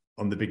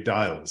big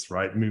dials,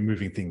 right?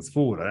 Moving things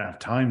forward. I don't have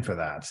time for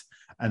that.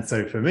 And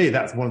so for me,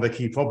 that's one of the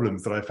key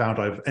problems that I found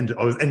I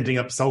was ending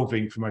up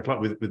solving for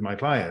with my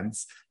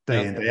clients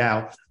day in, day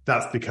out.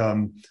 That's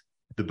become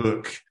the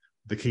book,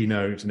 the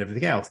keynote, and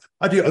everything else.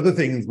 I do other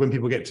things when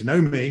people get to know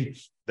me.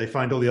 They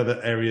find all the other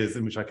areas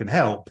in which I can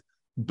help,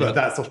 but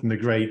that's often a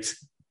great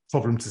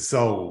problem to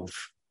solve.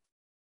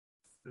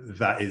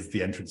 That is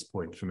the entrance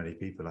point for many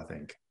people, I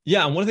think.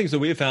 Yeah, and one of the things that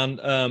we have found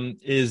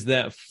is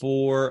that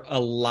for a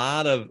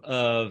lot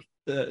of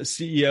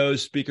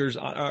CEOs, speakers,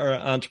 or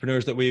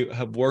entrepreneurs that we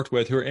have worked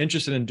with who are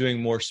interested in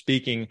doing more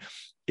speaking,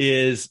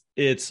 is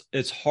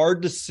it's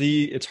hard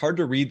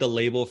to read the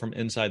label from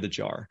inside the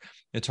jar.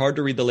 It's hard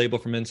to read the label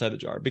from inside the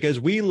jar, because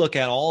we look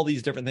at all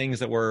these different things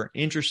that we're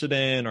interested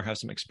in or have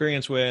some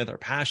experience with or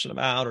passionate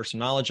about or some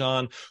knowledge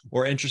on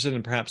or interested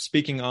in perhaps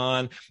speaking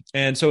on.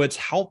 And so it's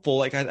helpful.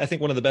 Like, I think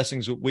one of the best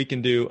things we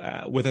can do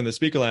within the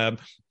Speaker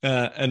Lab,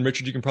 and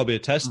Richard, you can probably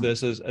attest to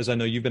this, as I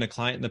know you've been a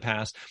client in the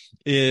past,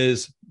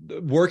 is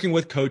working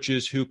with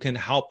coaches who can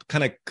help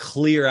kind of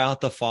clear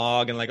out the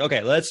fog and like,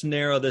 okay, let's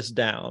narrow this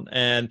down.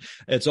 And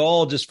it's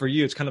all just for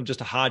you. It's kind of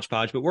just a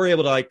hodgepodge, but we're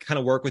able to like kind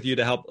of work with you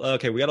to help.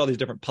 Okay, we got all these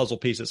different puzzle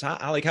pieces.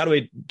 How do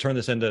we turn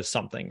this into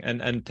something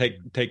and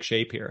take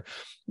shape here?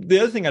 The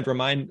other thing I'd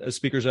remind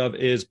speakers of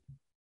is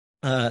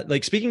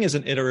like speaking is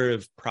an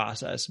iterative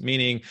process,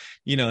 meaning,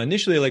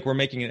 initially, like we're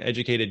making an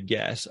educated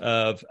guess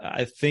of,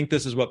 I think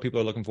this is what people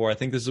are looking for. I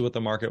think this is what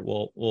the market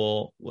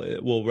will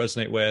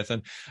resonate with.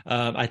 And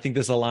I think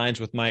this aligns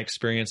with my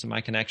experience and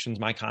my connections,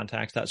 my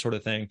contacts, that sort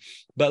of thing.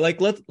 But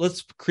like,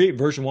 let's create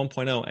version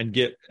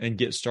 1.0 and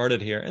get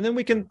started here. And then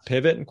we can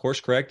pivot and course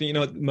correct.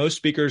 Most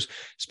speakers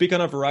speak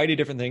on a variety of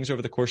different things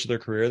over the course of their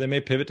career. They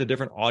may pivot to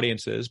different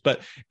audiences,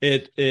 but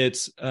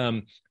it's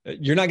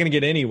you're not going to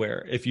get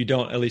anywhere if you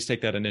don't at least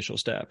take that initial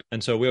step.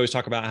 And so we always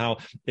talk about how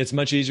it's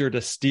much easier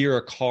to steer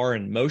a car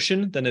in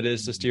motion than it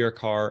is to steer a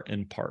car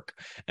in park.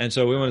 And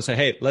so we want to say,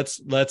 hey,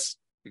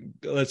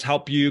 let's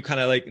help you kind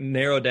of like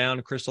narrow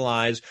down,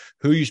 crystallize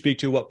who you speak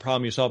to, what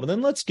problem you solve, and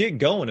then let's get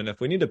going. And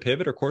if we need to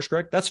pivot or course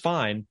correct, that's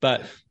fine,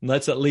 but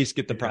let's at least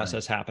get the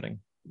process happening.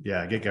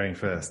 Yeah, get going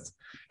first.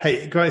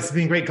 Hey, guys, it's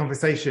been a great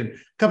conversation.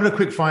 A couple of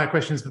quick fire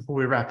questions before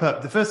we wrap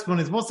up. The first one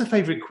is, what's a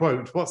favorite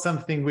quote? What's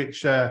something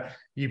which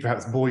you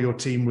perhaps bore your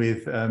team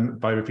with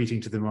by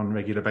repeating to them on a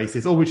regular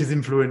basis, or which has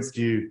influenced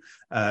you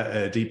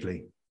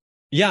deeply?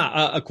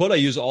 Yeah, a quote I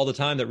use all the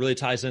time that really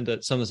ties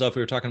into some of the stuff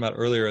we were talking about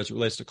earlier as it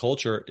relates to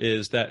culture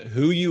is that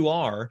who you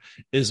are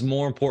is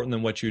more important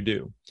than what you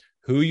do.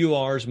 Who you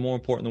are is more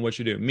important than what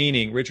you do.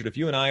 Meaning, Richard, if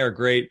you and I are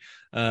great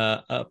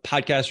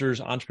podcasters,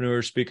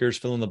 entrepreneurs, speakers,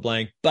 fill in the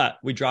blank, but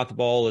we drop the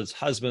ball as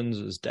husbands,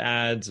 as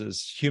dads,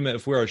 as human,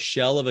 if we're a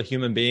shell of a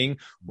human being,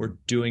 we're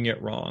doing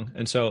it wrong.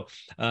 And so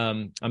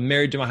I'm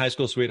married to my high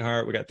school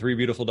sweetheart. We got 3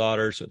 beautiful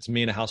daughters. So it's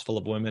me and a house full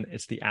of women.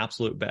 It's the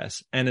absolute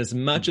best. And as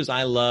much as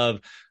I love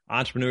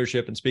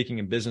entrepreneurship and speaking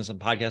and business and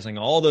podcasting,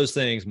 all those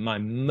things, my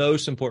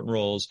most important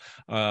roles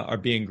are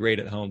being great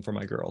at home for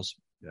my girls.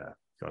 Yeah,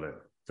 got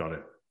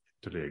it.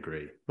 Totally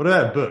agree. What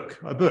about a book?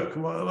 A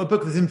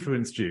book that's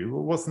influenced you.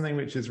 What's something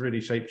which has really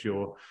shaped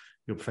your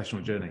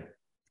professional journey?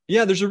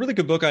 Yeah, there's a really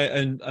good book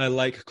I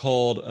like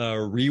called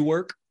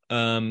Rework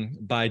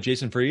by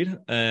Jason Fried.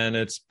 And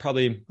it's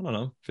probably,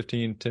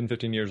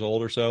 15 years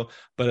old or so,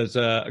 but it's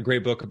a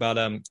great book about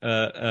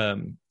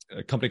a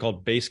company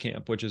called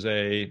Basecamp, which is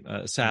a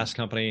SaaS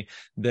company.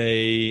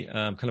 They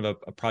kind of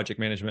a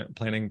project management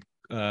planning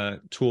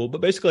tool, but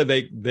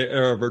basically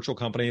they're a virtual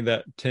company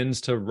that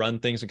tends to run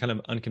things in kind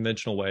of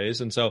unconventional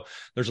ways. And so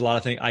there's a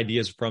lot of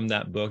ideas from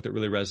that book that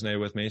really resonated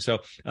with me. So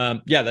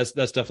that's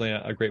definitely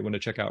a great one to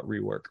check out,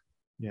 Rework.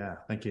 Yeah,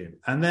 thank you.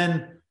 And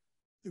then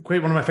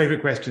one of my favorite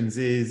questions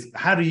is,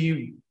 where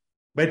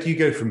do you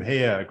go from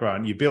here,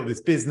 Grant? You built this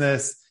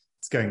business,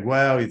 it's going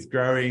well, it's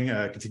growing,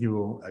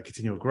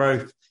 continual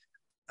growth.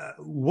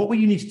 What will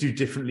you need to do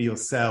differently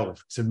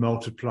yourself to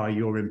multiply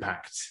your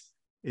impact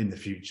in the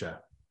future?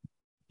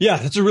 Yeah,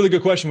 that's a really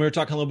good question. We were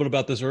talking a little bit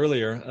about this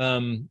earlier,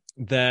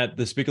 that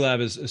the Speaker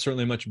Lab is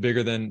certainly much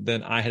bigger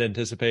than I had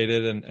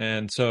anticipated.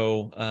 And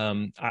so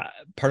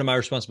part of my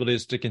responsibility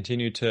is to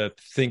continue to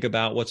think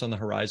about what's on the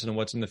horizon and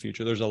what's in the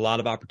future. There's a lot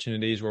of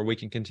opportunities where we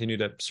can continue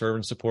to serve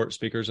and support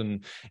speakers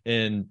in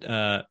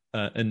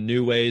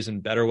new ways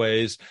and better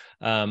ways.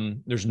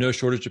 There's no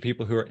shortage of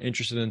people who are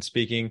interested in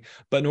speaking,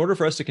 but in order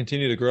for us to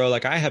continue to grow,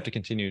 like I have to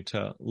continue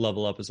to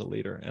level up as a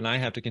leader, and I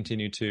have to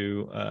continue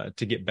to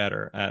get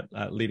better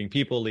at leading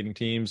people, leading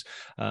teams,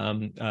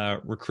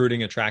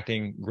 recruiting,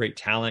 attracting great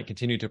talent,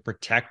 continue to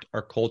protect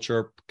our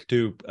culture,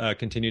 to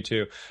continue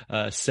to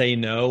say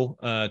no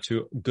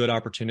to good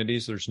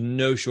opportunities. There's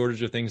no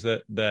shortage of things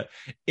that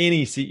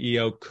any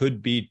CEO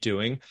could be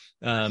doing.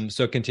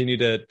 So continue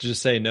to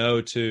just say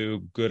no to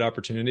good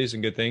opportunities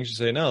and good things. Just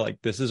say no,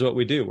 like this is what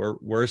we do.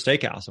 We're a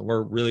steakhouse and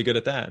we're really good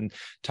at that. And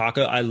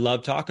I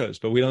love tacos,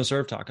 but we don't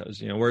serve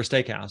tacos. We're a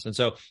steakhouse. And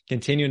so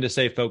continuing to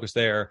stay focused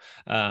there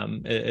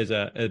is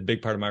a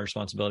big part of my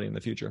responsibility in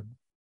the future.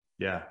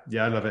 Yeah,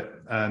 I love it.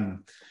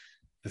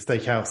 The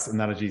steakhouse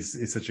analogy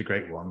is such a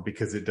great one,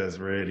 because it does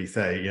really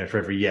say, for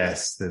every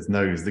yes, there's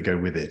no's that go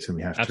with it, and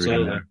we have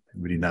to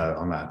really know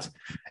on that.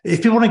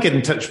 If people want to get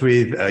in touch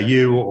with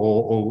you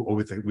or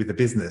with the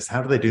business,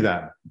 how do they do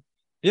that?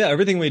 Yeah,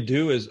 everything we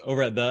do is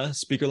over at the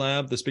Speaker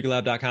Lab,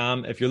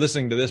 thespeakerlab.com. If you're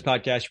listening to this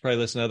podcast, you probably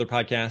listen to other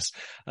podcasts.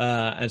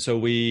 And so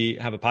we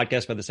have a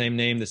podcast by the same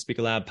name, the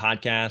Speaker Lab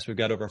Podcast. We've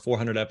got over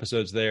 400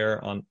 episodes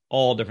there on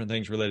all different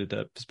things related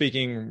to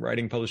speaking,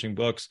 writing, publishing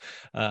books,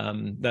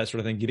 that sort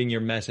of thing, getting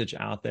your message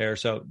out there.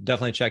 So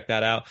definitely check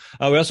that out.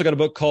 We also got a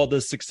book called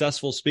The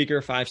Successful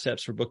Speaker, 5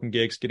 Steps for Booking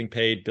Gigs, Getting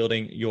Paid,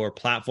 Building Your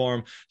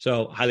Platform.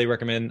 So highly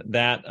recommend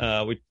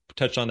that. We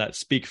touched on that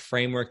SPEAK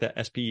framework, that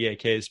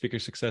SPEAK, Speaker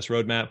Success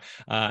Roadmap.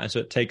 And so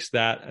it takes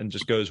that and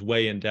just goes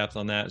way in depth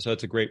on that. So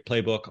it's a great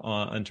playbook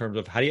in terms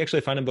of how do you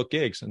actually find and book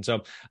gigs. And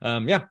so,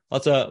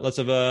 lots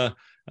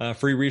of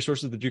free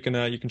resources that you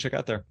can check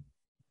out there.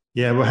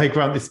 Yeah, well, hey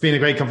Grant, it's been a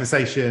great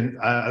conversation.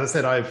 As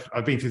I said,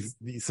 I've been through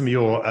some of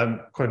your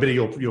quite a bit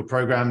of your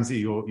programs,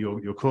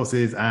 your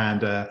courses, and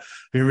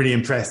been really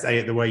impressed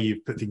at the way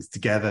you've put things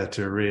together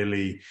to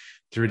really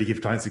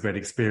give clients a great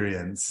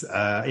experience.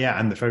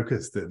 And the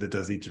focus that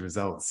does lead to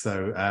results.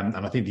 So, and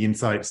I think the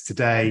insights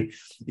today,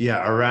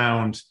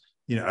 around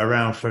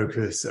around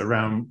focus,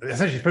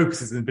 essentially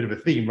focus is a bit of a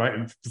theme, right?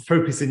 And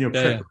focus in your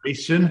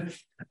preparation,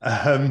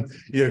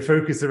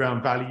 focus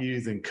around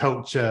values and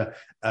culture,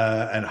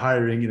 and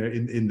hiring,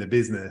 in the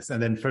business,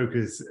 and then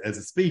focus as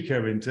a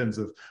speaker in terms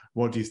of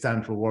what do you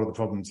stand for? What are the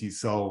problems you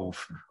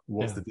solve?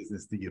 What's the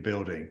business that you're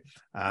building?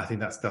 I think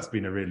that's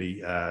been a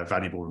really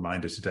valuable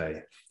reminder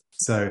today.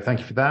 So thank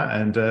you for that,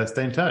 and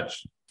stay in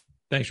touch.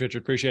 Thanks,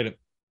 Richard. Appreciate it.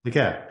 Take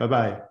care.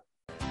 Bye-bye.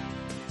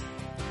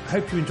 I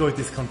hope you enjoyed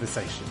this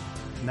conversation.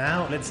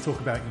 Now let's talk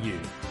about you.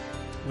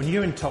 When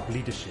you're in top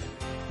leadership,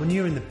 when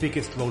you're in the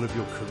biggest role of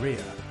your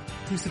career,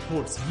 who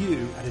supports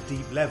you at a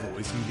deep level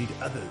as you lead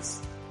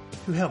others?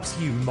 Who helps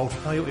you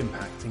multiply your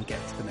impact and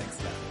get to the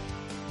next level?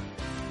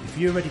 If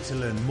you're ready to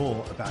learn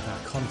more about our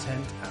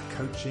content, our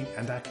coaching,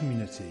 and our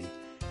community,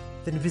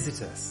 then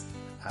visit us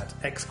at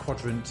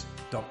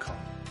xquadrant.com.